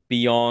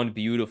beyond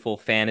beautiful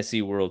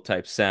fantasy world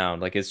type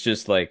sound. Like it's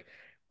just like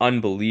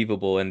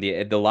unbelievable and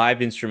the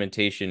live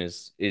instrumentation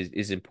is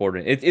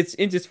important. It's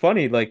just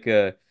funny like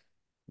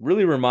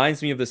really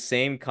reminds me of the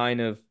same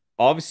kind of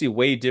obviously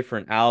way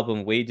different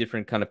album, way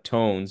different kind of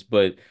tones,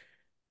 but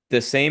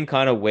the same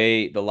kind of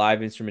way the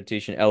live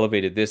instrumentation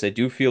elevated this. I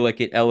do feel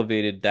like it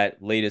elevated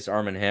that latest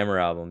Arm& Hammer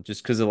album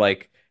just because of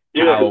like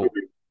Yeah.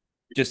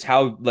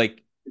 how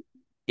like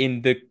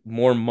in the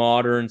more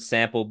modern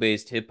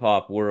sample-based hip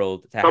hop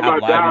world to Talking have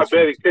about live diabetic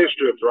instrumentation. test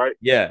strips, right?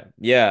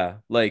 Yeah,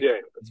 like Yeah.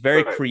 it's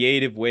very Right.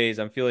 creative ways.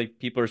 I feel like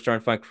people are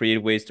starting to find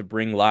creative ways to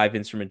bring live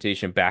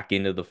instrumentation back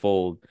into the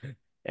fold,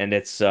 and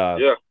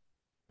Yeah.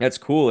 that's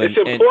cool. It's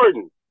And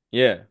important.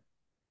 yeah,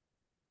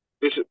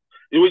 It's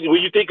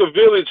when you think of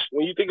village,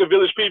 when you think of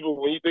village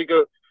people, when you think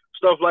of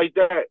stuff like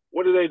that,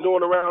 what are they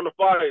doing around the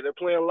fire? They're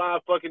playing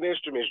live fucking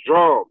instruments,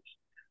 drums.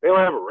 They don't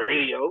have a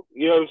radio.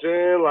 You know what I'm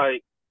saying?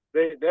 Like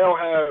they don't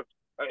have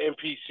an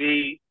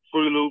MPC,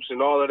 Fruity Loops,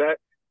 and all of that.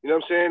 You know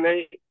what I'm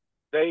saying?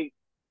 They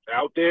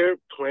out there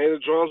playing the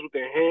drums with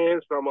their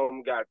hands. Some of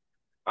them got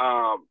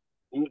um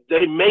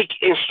they make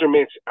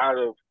instruments out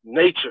of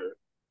nature.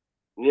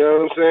 You know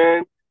what I'm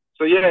saying?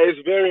 So yeah, it's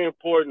very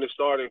important to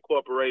start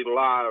incorporating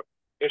live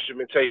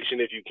instrumentation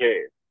if you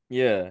can.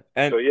 yeah,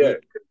 So yeah,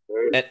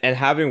 and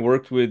having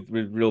worked with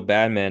Real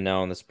Bad Man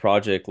now on this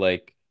project,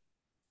 like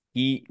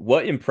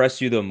what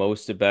impressed you the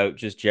most about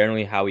just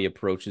generally how he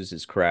approaches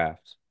his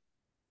craft?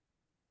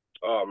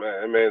 Oh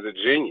man, that man's a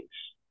genius.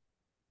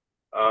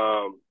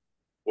 Um,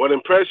 what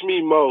impressed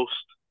me most,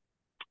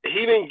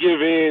 he didn't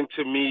give in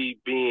to me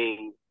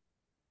being.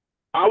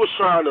 I was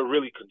trying to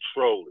really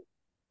control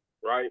it,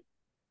 right?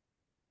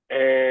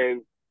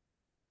 And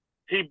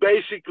he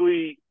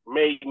basically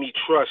made me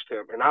trust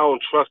him, and I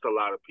don't trust a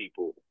lot of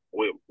people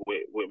with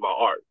my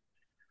art.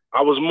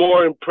 I was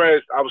more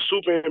impressed. I was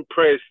super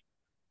impressed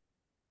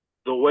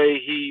the way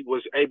he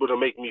was able to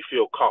make me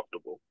feel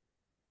comfortable.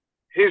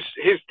 His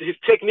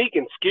technique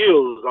and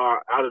skills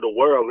are out of the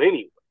world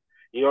anyway.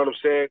 You know what I'm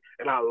saying?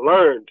 And I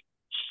learned,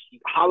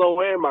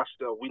 Hollow and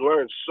myself, we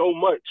learned so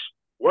much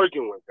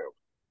working with him,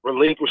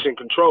 relinquishing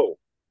control.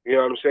 You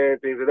know what I'm saying?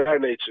 Things of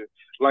that nature,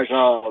 like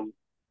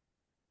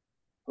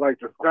like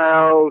the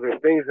sounds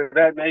and things of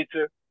that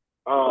nature.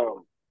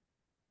 Um,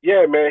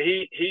 yeah, man,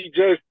 he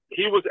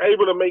was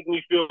able to make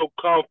me feel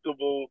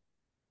comfortable,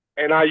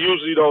 and I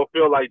usually don't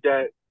feel like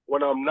that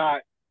when I'm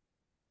not.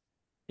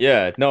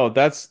 Yeah, no,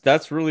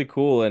 that's really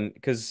cool, and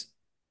because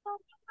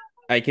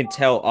I can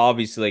tell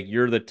obviously like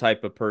you're the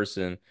type of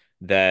person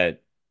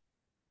that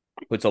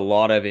puts a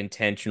lot of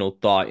intentional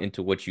thought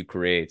into what you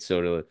create.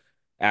 So to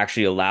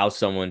actually allow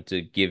someone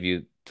to give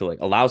you to like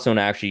allow someone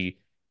to actually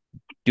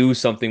do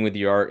something with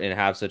your art and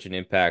have such an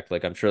impact,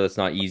 like I'm sure that's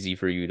not easy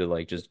for you to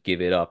like just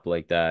give it up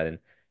like that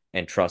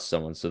and trust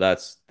someone. So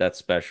that's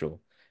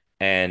special.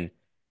 And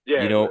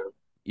you Yeah, know, man.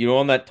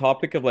 on that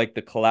topic of like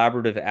the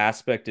collaborative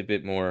aspect a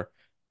bit more,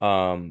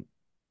 um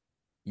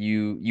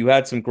you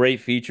had some great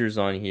features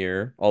on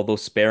here, although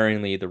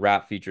sparingly the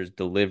rap features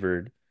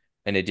delivered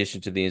in addition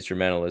to the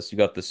instrumentalists. You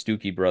got the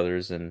Stookie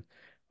brothers and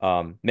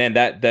man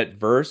that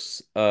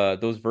verse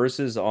those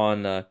verses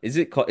on is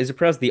it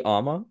pronounced the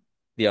Ama?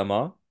 The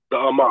Ama? The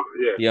Amount,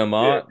 yeah, The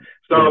yeah. Ama?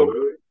 So, Man,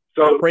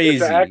 so it's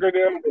an crazy.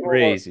 acronym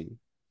for Crazy.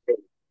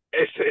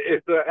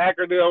 it's an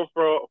acronym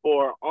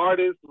for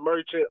artist,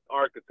 merchant,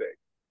 architect.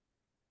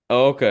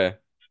 Oh, okay.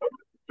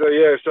 So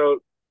yeah, so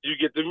you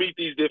get to meet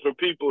these different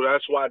people.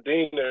 That's why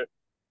Diener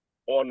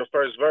on the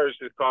first verse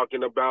is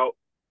talking about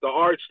the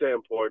art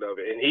standpoint of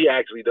it, and he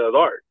actually does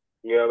art.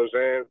 You know what I'm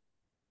saying?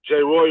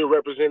 Jay Royer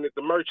represented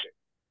the merchant.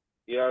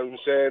 You know what I'm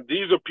saying?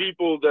 These are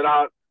people that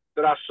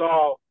I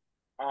saw.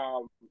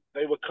 Um,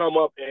 they would come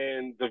up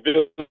and the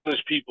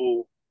village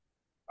people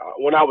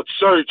when I would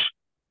search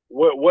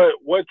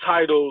what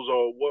titles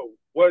or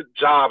what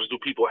jobs do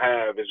people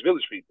have as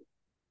village people.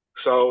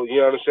 So you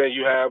know what I'm saying?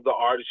 You have the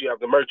artist, you have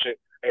the merchant,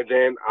 and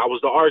then I was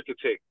the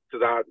architect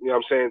because I you know what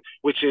I'm saying,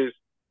 which is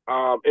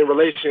in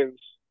relations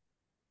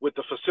with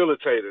the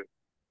facilitator.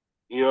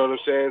 You know what I'm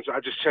saying? So I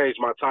just changed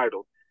my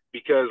title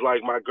because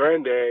like my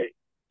granddad,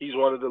 he's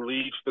one of the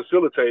lead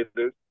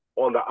facilitators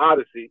on the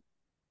Odyssey,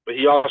 but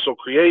he also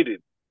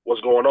created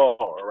what's going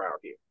on around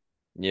here.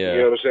 You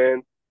Yeah. know what I'm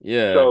saying?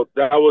 Yeah. So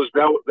that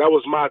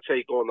was my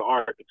take on the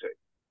architect.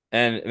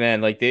 And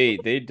man, like they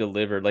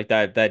delivered like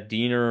that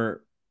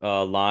Diener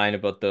line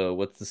about the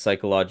what's the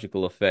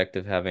psychological effect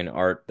of having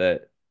art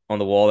that on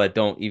the wall that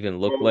don't even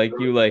look like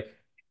you, like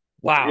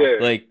wow, Yeah,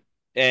 like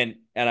and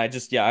I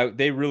just yeah,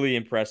 they really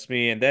impressed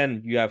me. And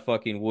then you have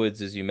fucking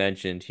Woods as you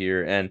mentioned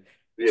here. And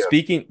yeah,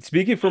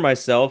 speaking for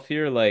myself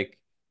here, like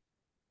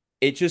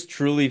it just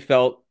truly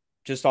felt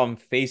just on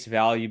face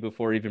value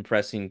before even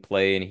pressing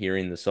play and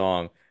hearing the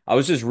song. I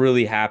was just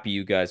really happy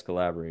you guys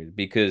collaborated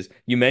because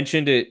you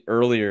mentioned it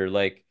earlier,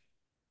 like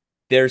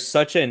there's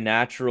such a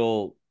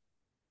natural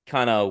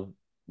kind of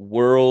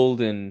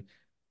world and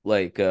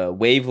like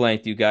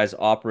wavelength you guys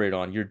operate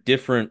on. You're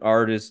different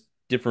artists,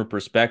 different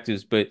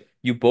perspectives, but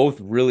you both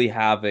really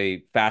have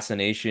a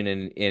fascination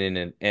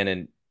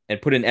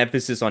and put an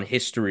emphasis on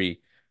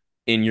history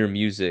in your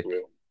music yeah,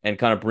 and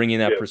kind of bringing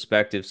that yeah.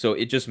 perspective. So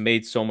it just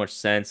made so much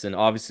sense. And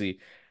obviously,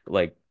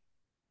 like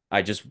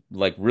I just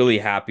like really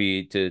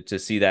happy to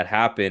see that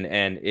happen,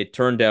 and it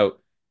turned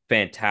out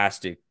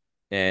fantastic.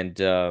 And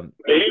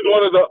And he's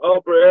one of the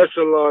upper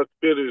echelon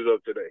spitters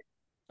of today.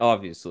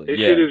 obviously, His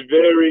shit yeah. is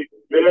very,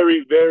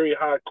 very, very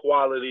high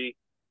quality,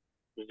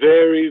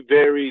 very,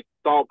 very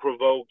thought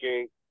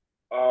provoking.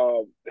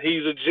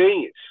 He's a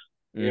genius.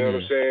 You know what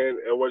I'm Hmm.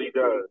 saying? And what he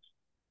does.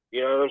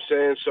 You know what I'm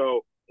saying?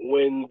 So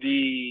when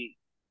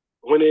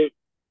it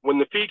when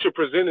the feature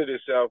presented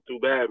itself through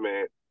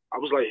Batman, I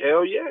was like,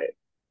 hell yeah,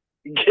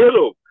 get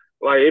him.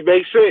 Like it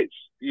makes sense.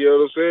 You know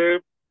what I'm saying?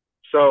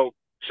 So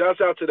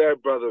shouts out to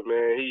that brother,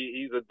 man.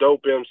 He's a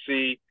dope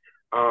MC.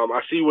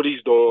 I see what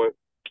he's doing.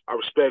 I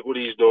respect what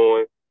he's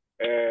doing,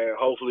 and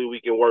hopefully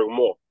we can work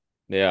more.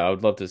 Yeah, I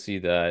would love to see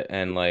that.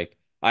 And like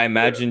I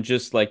Yeah. imagine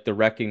just like the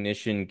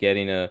recognition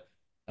getting a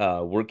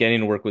we're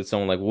getting to work with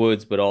someone like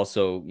Woods, but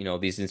also,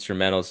 these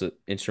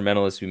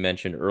instrumentalists we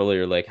mentioned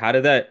earlier. Like how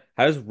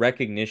does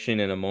recognition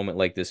in a moment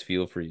like this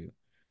feel for you?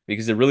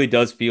 Because it really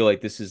does feel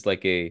like this is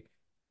like a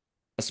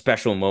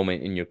special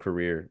moment in your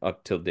career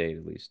up till date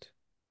at least.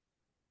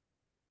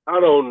 I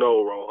don't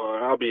know,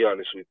 Rohan. I'll be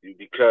honest with you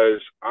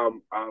because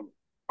I'm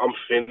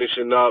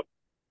finishing up.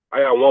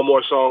 I got one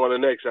more song on the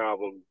next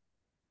album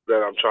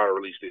that I'm trying to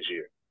release this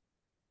year.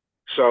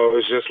 So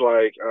it's just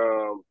like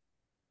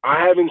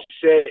I haven't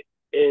set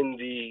in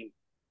the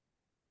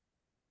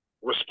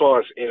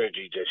response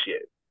energy just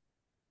yet.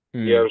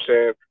 You know Hmm. what I'm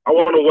saying? I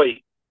want to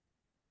wait.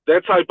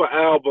 That type of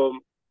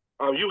album,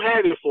 you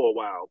had it for a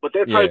while, but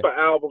that type Yeah. of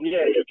album,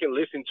 yeah, you can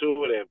listen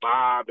to it and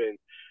vibe and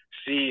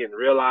see and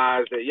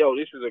realize that, yo,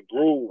 this is a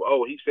groove.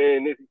 Oh, he's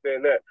saying this, he's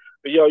saying that.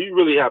 But yo, you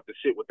really have to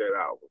sit with that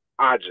album.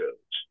 I judge.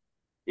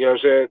 You know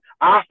what I'm saying?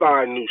 I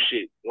find new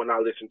shit when I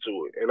listen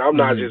to it, and Hmm. I'm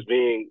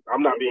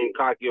not being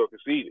cocky or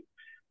conceited.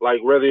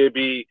 Like whether it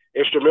be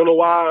instrumental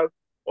wise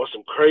or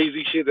some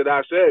crazy shit that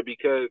I said,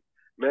 because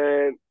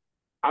man,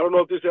 I don't know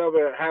if this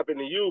ever happened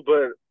to you,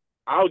 but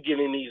I'll get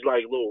in these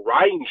like little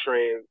writing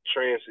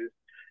trances,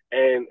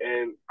 and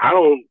I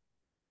don't.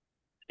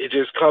 It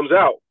just comes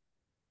out.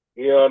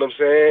 You know what I'm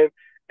saying?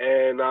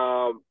 And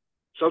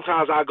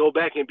sometimes I go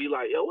back and be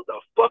like, yo, what the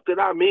fuck did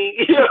I mean?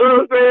 You know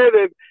what I'm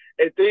saying?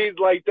 And things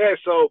like that.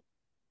 So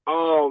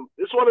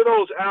it's one of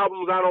those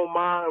albums I don't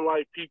mind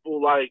like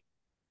people like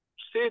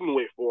sitting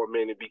with for a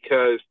minute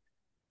because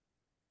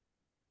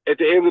at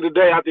the end of the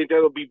day, I think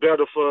that'll be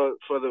better for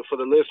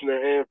the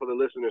listener and for the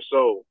listener's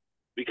soul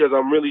because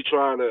I'm really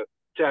trying to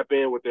tap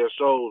in with their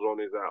souls on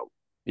this album.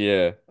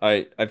 Yeah,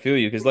 I feel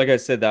you because like I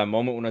said, that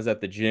moment when I was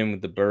at the gym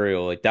with the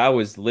burial, like that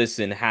was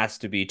listen has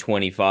to be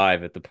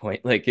 25 at the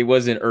point. Like it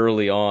wasn't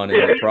early on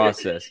in the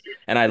process.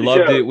 And I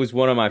loved it. Yeah, It was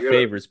one of my yeah,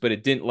 favorites, but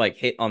it didn't like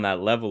hit on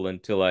that level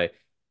until I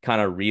kind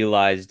of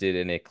realized it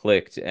and it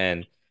clicked.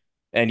 And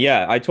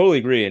yeah, I totally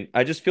agree. And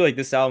I just feel like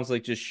this album's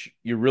like just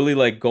you're really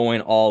like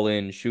going all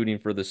in, shooting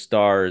for the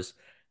stars.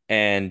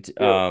 And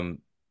yeah.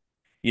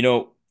 you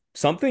know,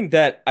 something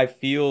that I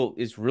feel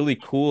is really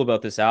cool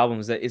about this album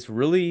is that it's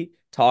really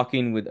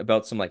talking with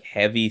about some like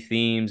heavy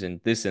themes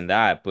and this and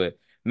that, but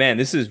man,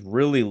 this is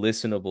really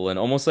listenable and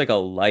almost like a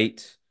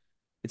light,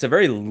 it's a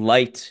very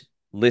light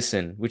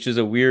listen, which is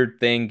a weird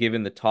thing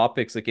given the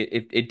topics. Like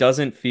it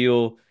doesn't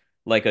feel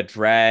like a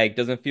drag,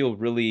 doesn't feel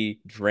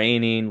really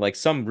draining, like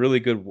some really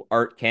good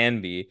art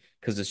can be,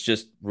 because it's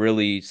just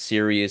really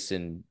serious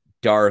and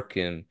dark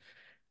and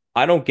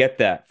I don't get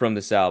that from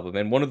this album.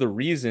 And one of the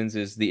reasons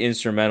is the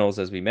instrumentals,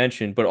 as we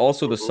mentioned, but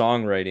also the Hmm.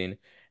 songwriting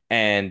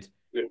and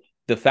Yeah.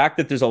 the fact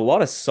that there's a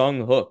lot of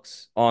sung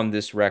hooks on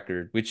this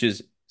record, which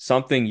is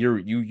something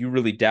you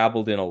really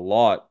dabbled in a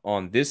lot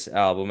on this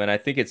album, and I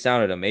think it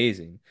sounded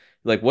amazing.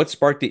 Like, what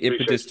sparked the Appreciate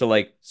impetus to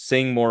like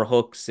sing more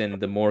hooks and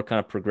the more kind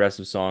of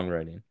progressive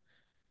songwriting?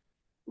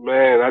 you,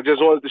 man. I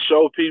just wanted to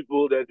show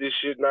people that this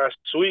shit not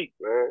sweet,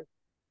 man.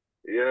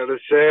 You know what I'm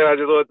saying? I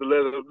just wanted to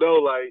let them know,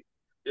 like,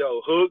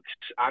 yo, hooks.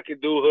 I can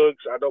do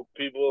hooks. I know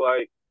people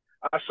like.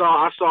 I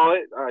saw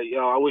it.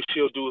 Yo, I wish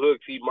he'll do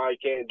hooks. He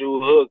might can't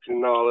do hooks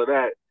and all of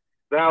that.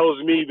 That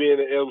was me being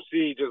an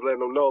MC, just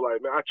letting them know,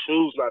 like, man, I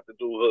choose not to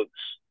do hooks.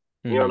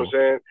 You know what I'm Hmm.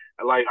 saying?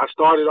 And, like, I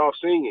started off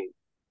singing.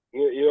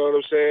 You know what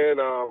I'm saying?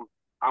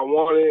 I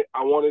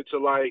wanted to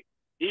like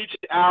each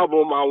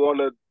album. I want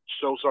to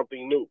show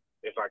something new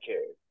if I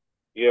can.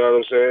 You know what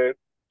I'm saying?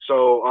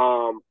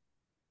 So,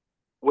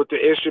 with the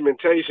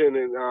instrumentation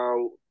and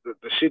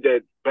the shit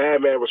that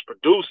Badman was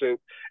producing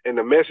and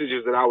the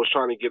messages that I was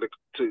trying to get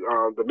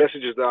to the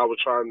messages that I was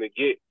trying to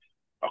get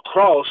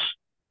across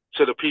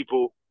to the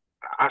people,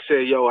 I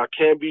said, yo, I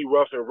can't be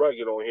rough and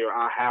rugged on here.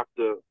 I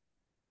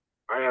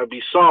gotta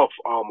be soft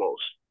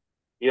almost.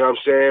 You know what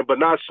I'm saying? But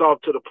not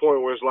soft to the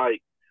point where it's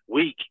like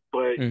weak,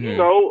 but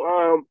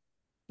Hmm.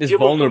 It's give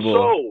them some vulnerable.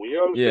 soul. You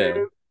know what I'm Yeah.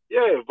 saying?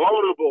 Yeah,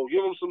 vulnerable.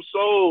 Give them some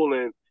soul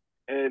and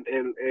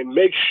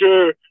make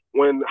sure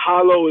when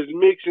Hollow is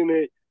mixing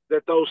it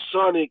that those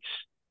sonics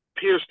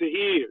pierce the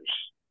ears.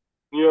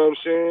 You know what I'm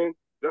saying?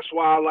 That's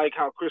why I like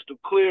how crystal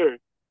clear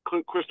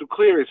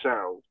it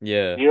sounds.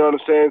 Yeah. You know what I'm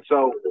saying?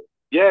 So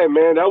yeah,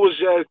 man, that was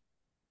just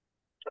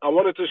I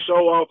wanted to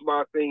show off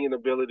my singing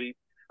ability.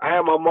 I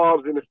had my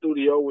mom's in the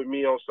studio with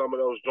me on some of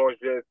those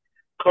joints just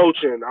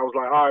coaching. I was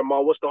like, all right,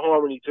 mom, what's the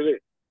harmony to this?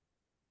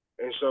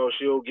 And so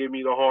she'll give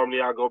me the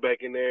harmony. I'll go back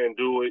in there and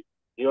do it.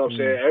 You know what I'm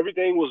saying? Mm.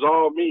 Everything was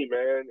all me,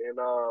 man. And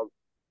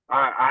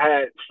I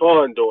had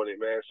fun doing it,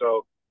 man.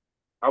 So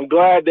I'm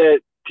glad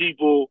that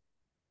people,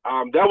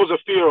 that was a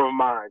fear of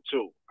mine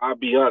too. I'll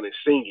be honest,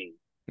 singing.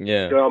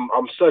 Yeah. Because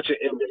I'm such an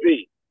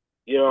MC.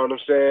 You know what I'm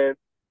saying?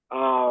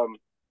 Um,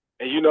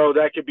 and you know,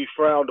 that could be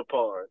frowned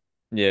upon.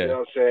 You know Yeah.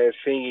 what I'm saying?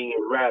 Singing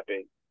and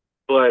rapping.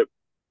 But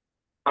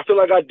I feel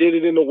like I did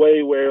it in a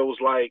way where it was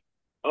like,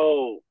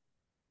 oh,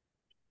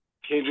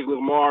 Kendrick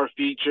Lamar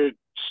featured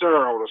Sir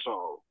on a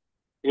song.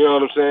 You know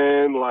what I'm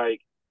saying?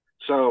 Like,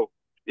 so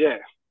yeah,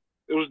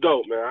 it was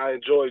dope, man. I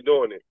enjoyed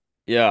doing it.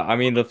 Yeah, I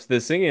mean the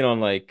singing on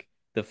like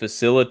the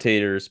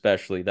facilitator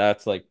especially,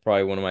 that's like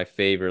probably one of my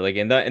favorite. Like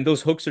and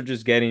those hooks are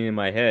just getting in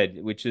my head,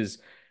 which is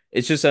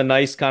it's just a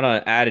nice kind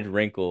of added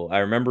wrinkle. I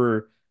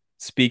remember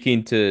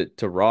speaking to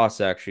Ross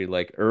actually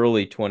like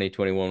early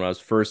 2021 when I was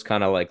first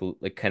kind of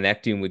like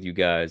connecting with you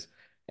guys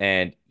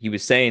and he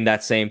was saying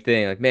that same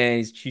thing like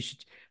man,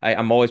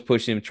 I'm always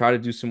pushing him try to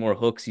do some more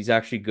hooks. He's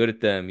actually good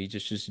at them. He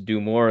just do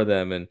more of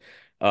them and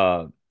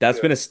that's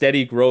Yeah, been a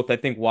steady growth. I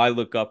think Why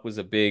Look Up was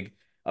a big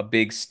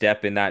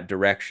step in that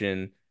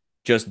direction.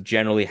 just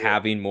generally Yeah.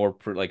 having more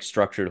like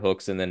structured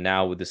hooks, and then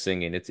now with the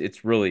singing,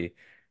 it's really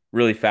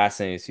really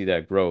fascinating to see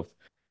that growth.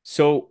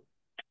 So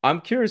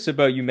I'm curious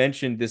about, you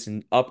mentioned this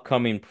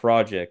upcoming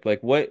project.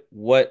 Like what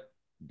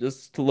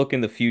just to look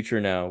in the future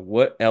now,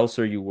 what else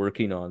are you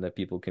working on that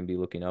people can be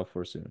looking out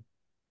for soon?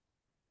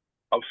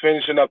 I'm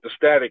finishing up the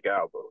Static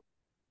album.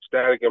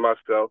 Static and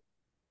myself.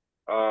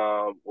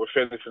 We're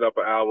finishing up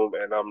an album,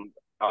 and I'm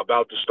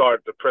about to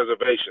start the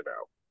Preservation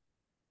album.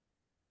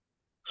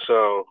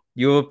 So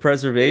You have a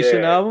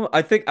preservation yeah, album?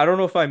 I think I don't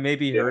know if I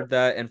maybe yeah, heard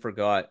that and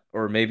forgot,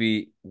 or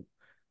maybe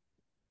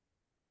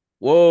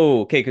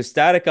whoa, okay, because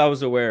Static I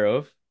was aware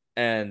of,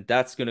 and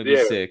that's gonna be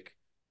yeah, sick.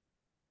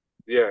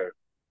 yeah,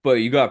 But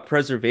you got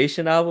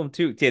preservation album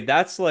too. Okay,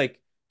 that's like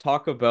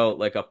talk about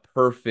like a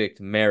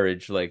perfect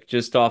marriage, like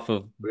just off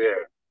of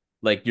yeah,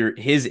 like your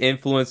his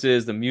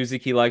influences, the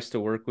music he likes to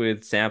work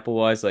with, sample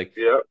wise, like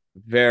yeah.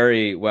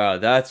 very wow,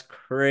 that's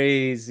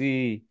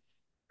crazy.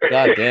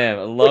 God damn,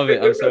 I love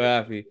it. I'm so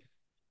happy.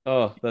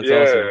 Oh, that's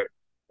Yeah, awesome.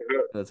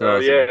 That's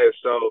awesome. yeah.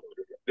 So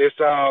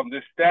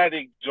this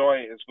Static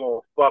joint is gonna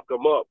fuck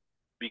them up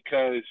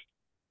because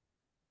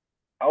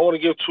I don't want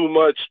to give too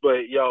much,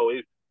 but yo,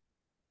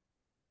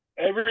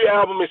 every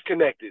album is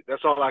connected.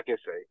 That's all I can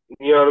say.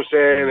 You know what I'm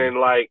saying? Mm. And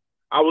like,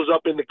 I was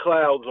up in the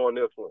clouds on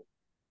this one,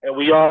 and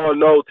we all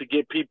know to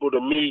get people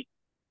to meet,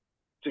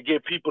 to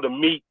get people to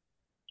meet,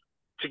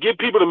 to get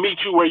people to meet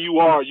you where you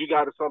are, you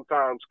got to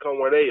sometimes come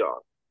where they are.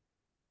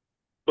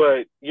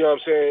 But you know what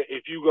I'm saying?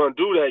 If you're gonna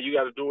do that, you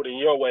got to do it in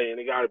your way, and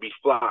it got to be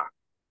fly.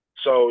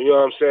 So you know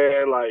what I'm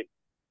saying? Like,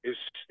 it's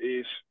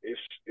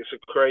it's a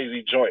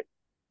crazy joint.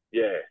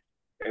 Yeah.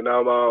 And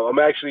I'm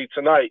actually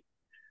tonight,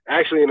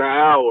 actually in an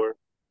hour,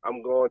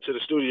 I'm going to the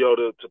studio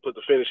to put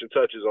the finishing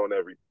touches on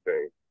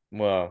everything.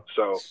 Wow.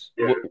 So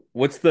yeah,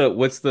 What's the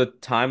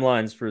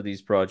timelines for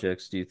these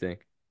projects, do you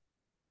think?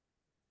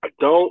 I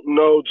don't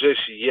know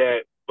just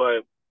yet,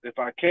 but if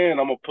I can,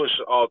 I'm gonna push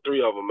all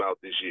three of them out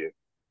this year.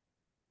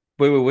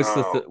 Wait, what's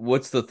the Um, th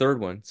what's the third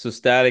one? So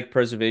Static,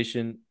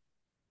 Preservation.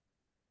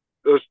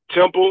 there's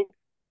Temple,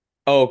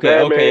 Oh, okay,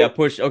 okay, Madman, yeah,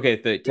 push. Okay,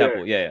 the yeah,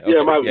 Temple. Yeah, yeah, yeah,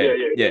 okay, my yeah, yeah, yeah,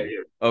 yeah, yeah, yeah.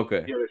 yeah,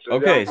 Okay, yeah. So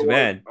the okay, so other one,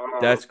 man,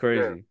 that's yeah,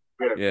 crazy.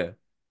 yeah. Yeah.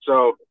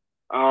 So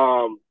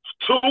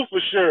two for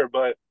sure,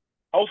 but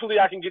hopefully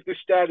I can get this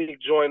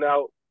Static joint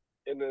out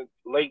in the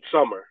late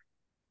summer.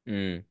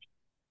 Mm.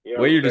 You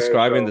know Way what I'm you're saying?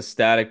 describing the So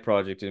Static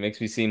project, it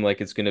makes me seem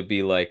like it's gonna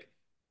be like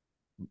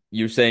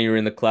you're saying you're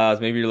in the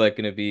clouds. Maybe you're like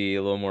gonna be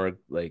a little more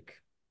like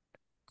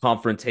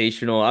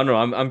confrontational. I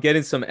don't know. I'm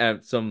getting some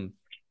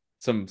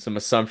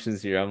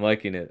assumptions here. I'm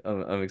liking it.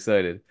 I'm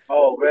excited.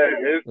 oh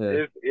man,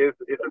 Yeah.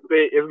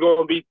 it's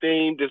gonna be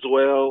themed as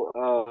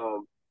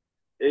well.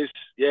 It's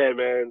yeah,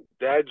 man.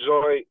 That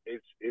joint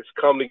it's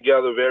come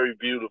together very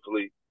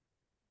beautifully,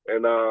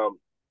 and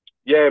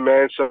yeah,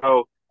 man.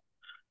 So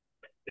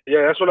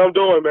yeah, that's what I'm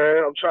doing,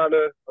 man. I'm trying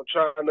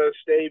to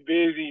stay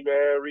busy,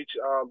 man. Reach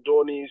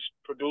doing these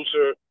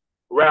producer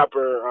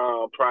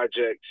rapper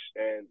projects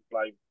and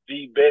like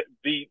be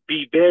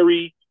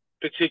very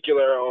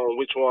particular on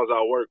which ones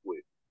I work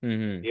with.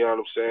 Hmm. You know what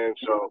I'm saying?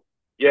 So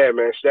yeah,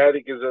 man,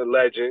 Static is a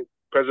legend.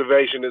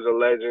 Preservation is a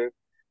legend.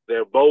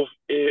 They're both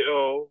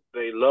ill.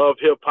 They love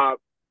hip hop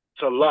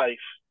to life,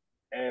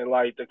 and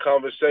like the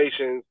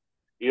conversations,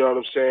 you know what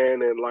I'm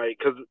saying? And like,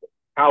 cause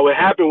how it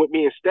happened with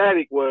me and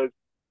Static was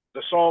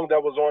the song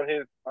that was on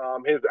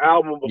his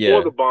album before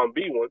Yeah. the Bomb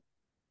B one.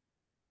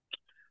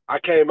 I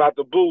came out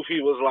the booth.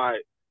 He was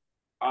like,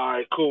 "All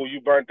right, cool.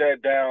 You burnt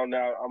that down.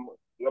 Now I'm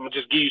gonna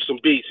just give you some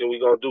beats and we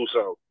gonna do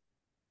something."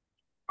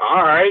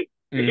 All right.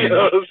 You Hmm.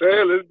 know what I'm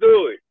saying? Let's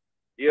do it.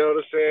 You know what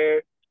I'm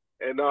saying?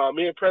 And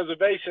me and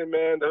Preservation,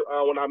 man,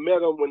 when I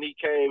met him when he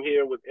came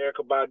here with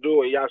Erica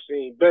Badu and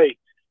Yassine Bey,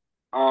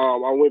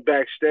 I went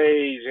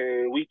backstage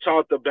and we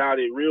talked about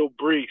it real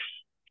brief.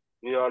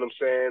 You know what I'm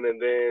saying?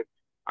 And then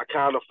I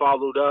kind of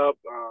followed up.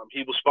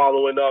 He was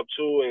following up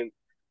too,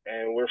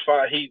 and we're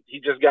fine. He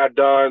just got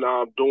done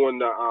doing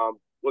the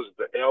was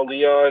it the El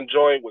Leon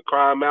joint with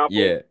Crime Apple.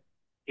 Yeah.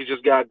 He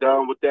just got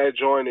done with that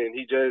joint, and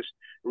he just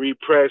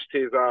repressed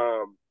his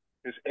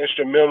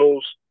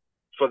instrumentals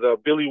for the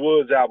Billy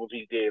Woods albums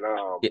he did.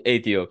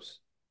 Ethiops.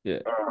 Yeah.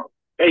 Uh,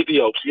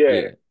 Athiops, yeah.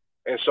 Yeah.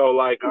 And so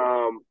like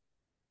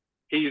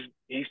he's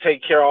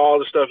taking care of all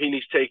the stuff he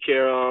needs to take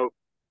care of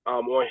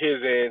on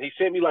his end. He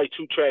sent me like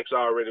two tracks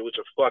already, which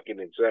are fucking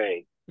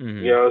insane. You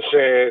Hmm. know what I'm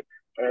saying?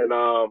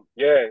 And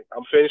yeah,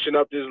 I'm finishing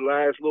up this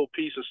last little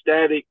piece of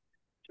Static,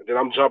 and then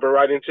I'm jumping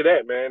right into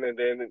that, man. And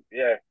then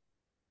yeah,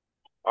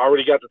 I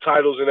already got the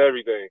titles and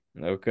everything.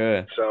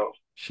 Okay. So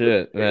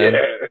Shit, man.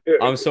 yeah.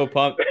 I'm so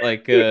pumped.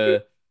 Like,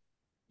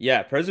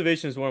 yeah,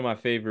 Preservation is one of my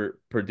favorite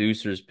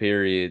producers,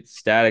 period.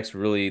 Static's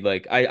really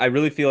like I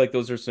really feel like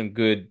those are some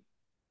good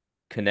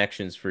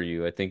connections for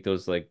you. I think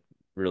those like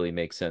really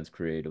make sense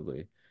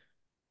creatively.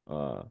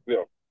 Uh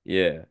Yeah.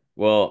 yeah.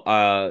 Well,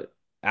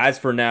 as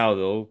for now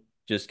though,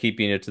 just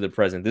keeping it to the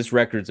present. This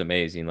record's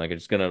amazing. Like I'm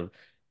just gonna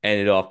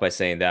end it off by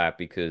saying that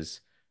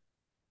because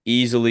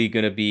easily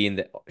gonna be in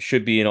the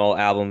should be in all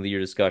album of the year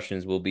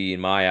discussions, will be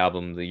in my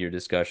album of the year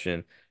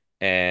discussion.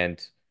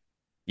 And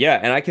Yeah,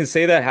 and I can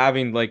say that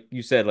having, like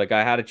you said, like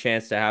I had a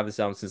chance to have this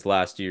album since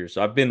last year.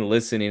 So I've been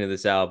listening to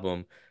this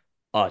album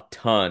a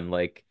ton,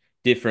 like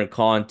different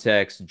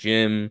contexts,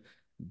 gym,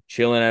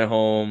 chilling at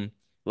home.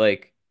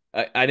 Like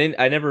I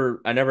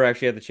never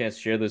actually had the chance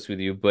to share this with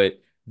you,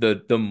 but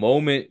the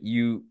moment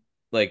you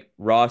like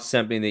Ross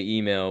sent me the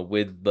email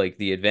with like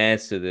the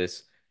advance to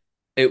this,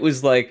 it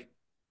was like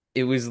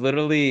it was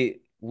literally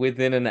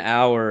within an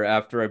hour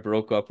after I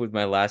broke up with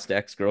my last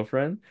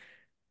ex-girlfriend,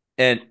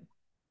 and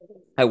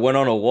I went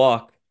on a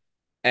walk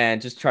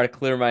and just try to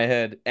clear my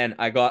head. And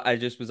I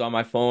just was on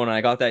my phone and I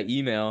got that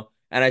email.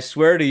 And I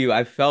swear to you,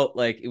 I felt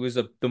like it was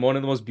one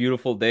of the most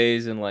beautiful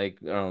days in like,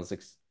 I don't know, it's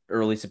like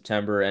early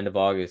September, end of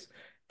August.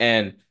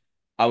 And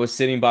I was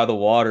sitting by the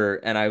water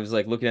and I was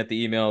like looking at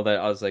the email that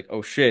I was like,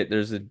 oh shit,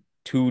 there's a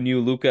two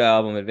new Lukah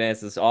album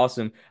advance. That's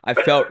awesome. I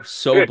felt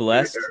so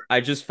blessed.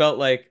 I just felt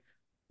like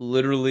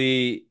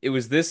literally it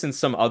was this and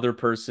some other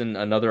person,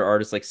 another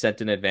artist like sent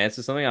an advance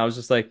or something. I was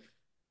just like,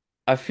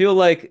 I feel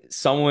like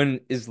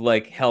someone is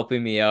like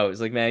helping me out. It's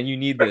like, man, you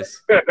need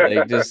this.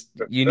 Like, just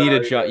you need Nah,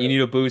 you yeah.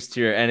 need a boost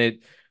here, and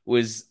it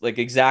was like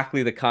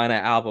exactly the kind of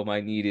album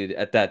I needed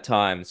at that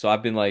time. So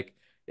I've been like,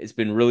 it's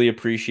been really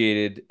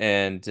appreciated,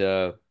 and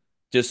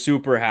just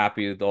super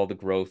happy with all the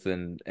growth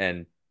and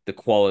the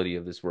quality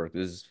of this work.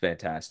 This is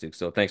fantastic.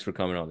 So thanks for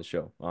coming on the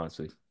show,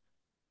 honestly.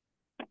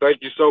 Thank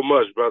you so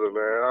much, brother,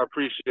 man. I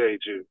appreciate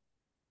you.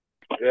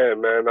 Yeah,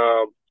 man.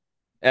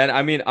 And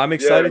I mean, I'm Yeah,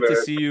 excited to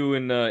man. see you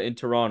in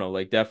Toronto.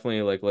 Like,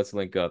 definitely, like, let's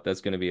link up.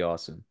 That's gonna be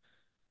awesome.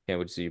 Can't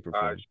wait to see you All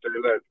right, perform. stay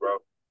less, bro.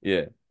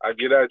 Yeah, I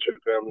get at you,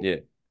 family. yeah.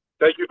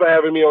 Thank you for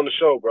having me on the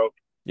show, bro.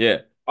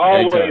 Yeah,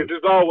 Always, anytime.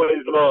 it's always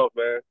love,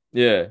 man.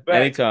 Yeah, Facts.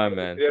 anytime,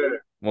 man. Yeah.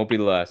 Won't be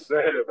the last. Yeah,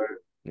 man.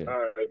 Yeah,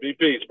 All right. Be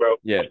peace, bro.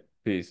 yeah.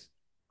 Peace.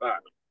 Bye.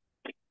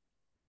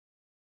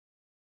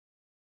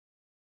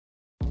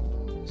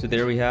 So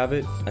there we have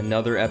it.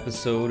 Another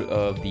episode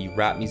of the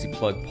Rap Music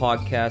Plug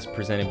podcast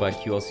presented by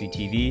QLC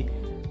TV.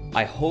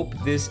 I hope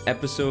this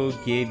episode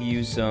gave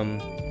you some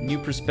new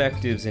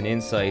perspectives and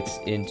insights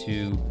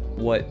into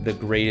what the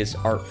greatest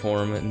art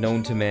form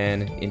known to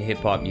man in hip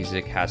hop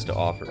music has to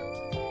offer.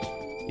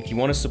 If you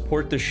want to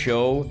support the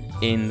show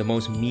in the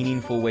most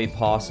meaningful way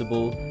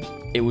possible,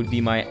 it would be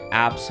my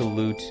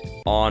absolute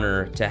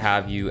honor to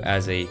have you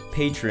as a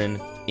patron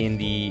in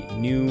the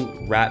new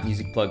Rap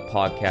Music Plug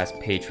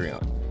podcast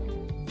Patreon.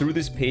 Through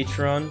this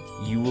Patreon,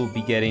 you will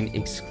be getting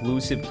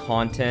exclusive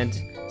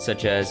content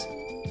such as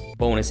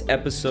bonus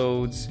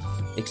episodes,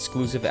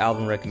 exclusive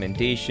album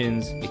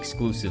recommendations,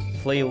 exclusive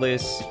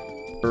playlists,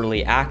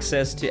 early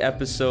access to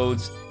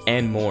episodes,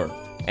 and more.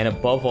 And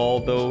above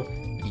all, though,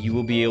 you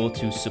will be able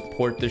to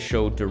support the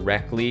show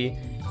directly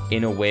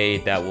in a way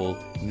that will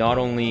not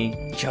only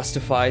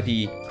justify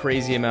the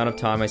crazy amount of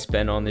time I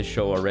spend on this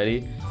show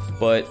already,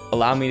 but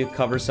allow me to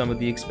cover some of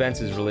the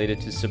expenses related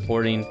to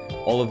supporting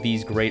all of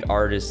these great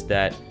artists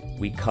that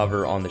we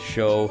cover on the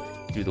show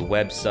through the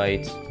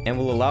website, and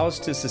will allow us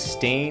to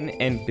sustain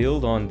and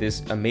build on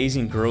this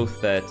amazing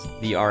growth that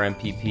the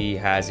RMPP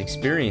has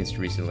experienced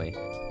recently.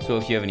 So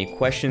if you have any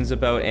questions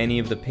about any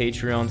of the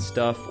Patreon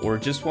stuff, or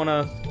just want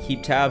to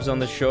keep tabs on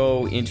the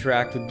show,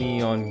 interact with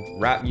me on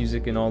rap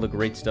music and all the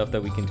great stuff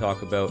that we can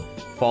talk about,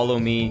 follow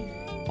me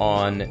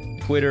on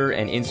Twitter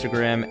and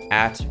Instagram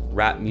at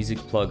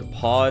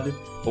rapmusicplugpod,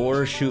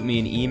 or shoot me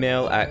an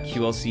email at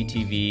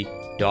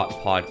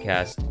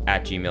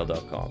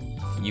qlctv.podcast@gmail.com.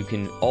 You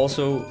can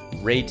also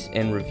rate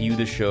and review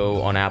the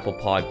show on Apple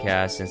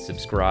Podcasts and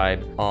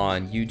subscribe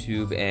on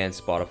YouTube and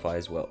Spotify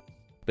as well.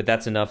 But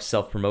that's enough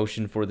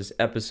self-promotion for this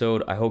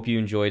episode. I hope you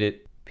enjoyed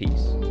it.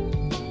 Peace.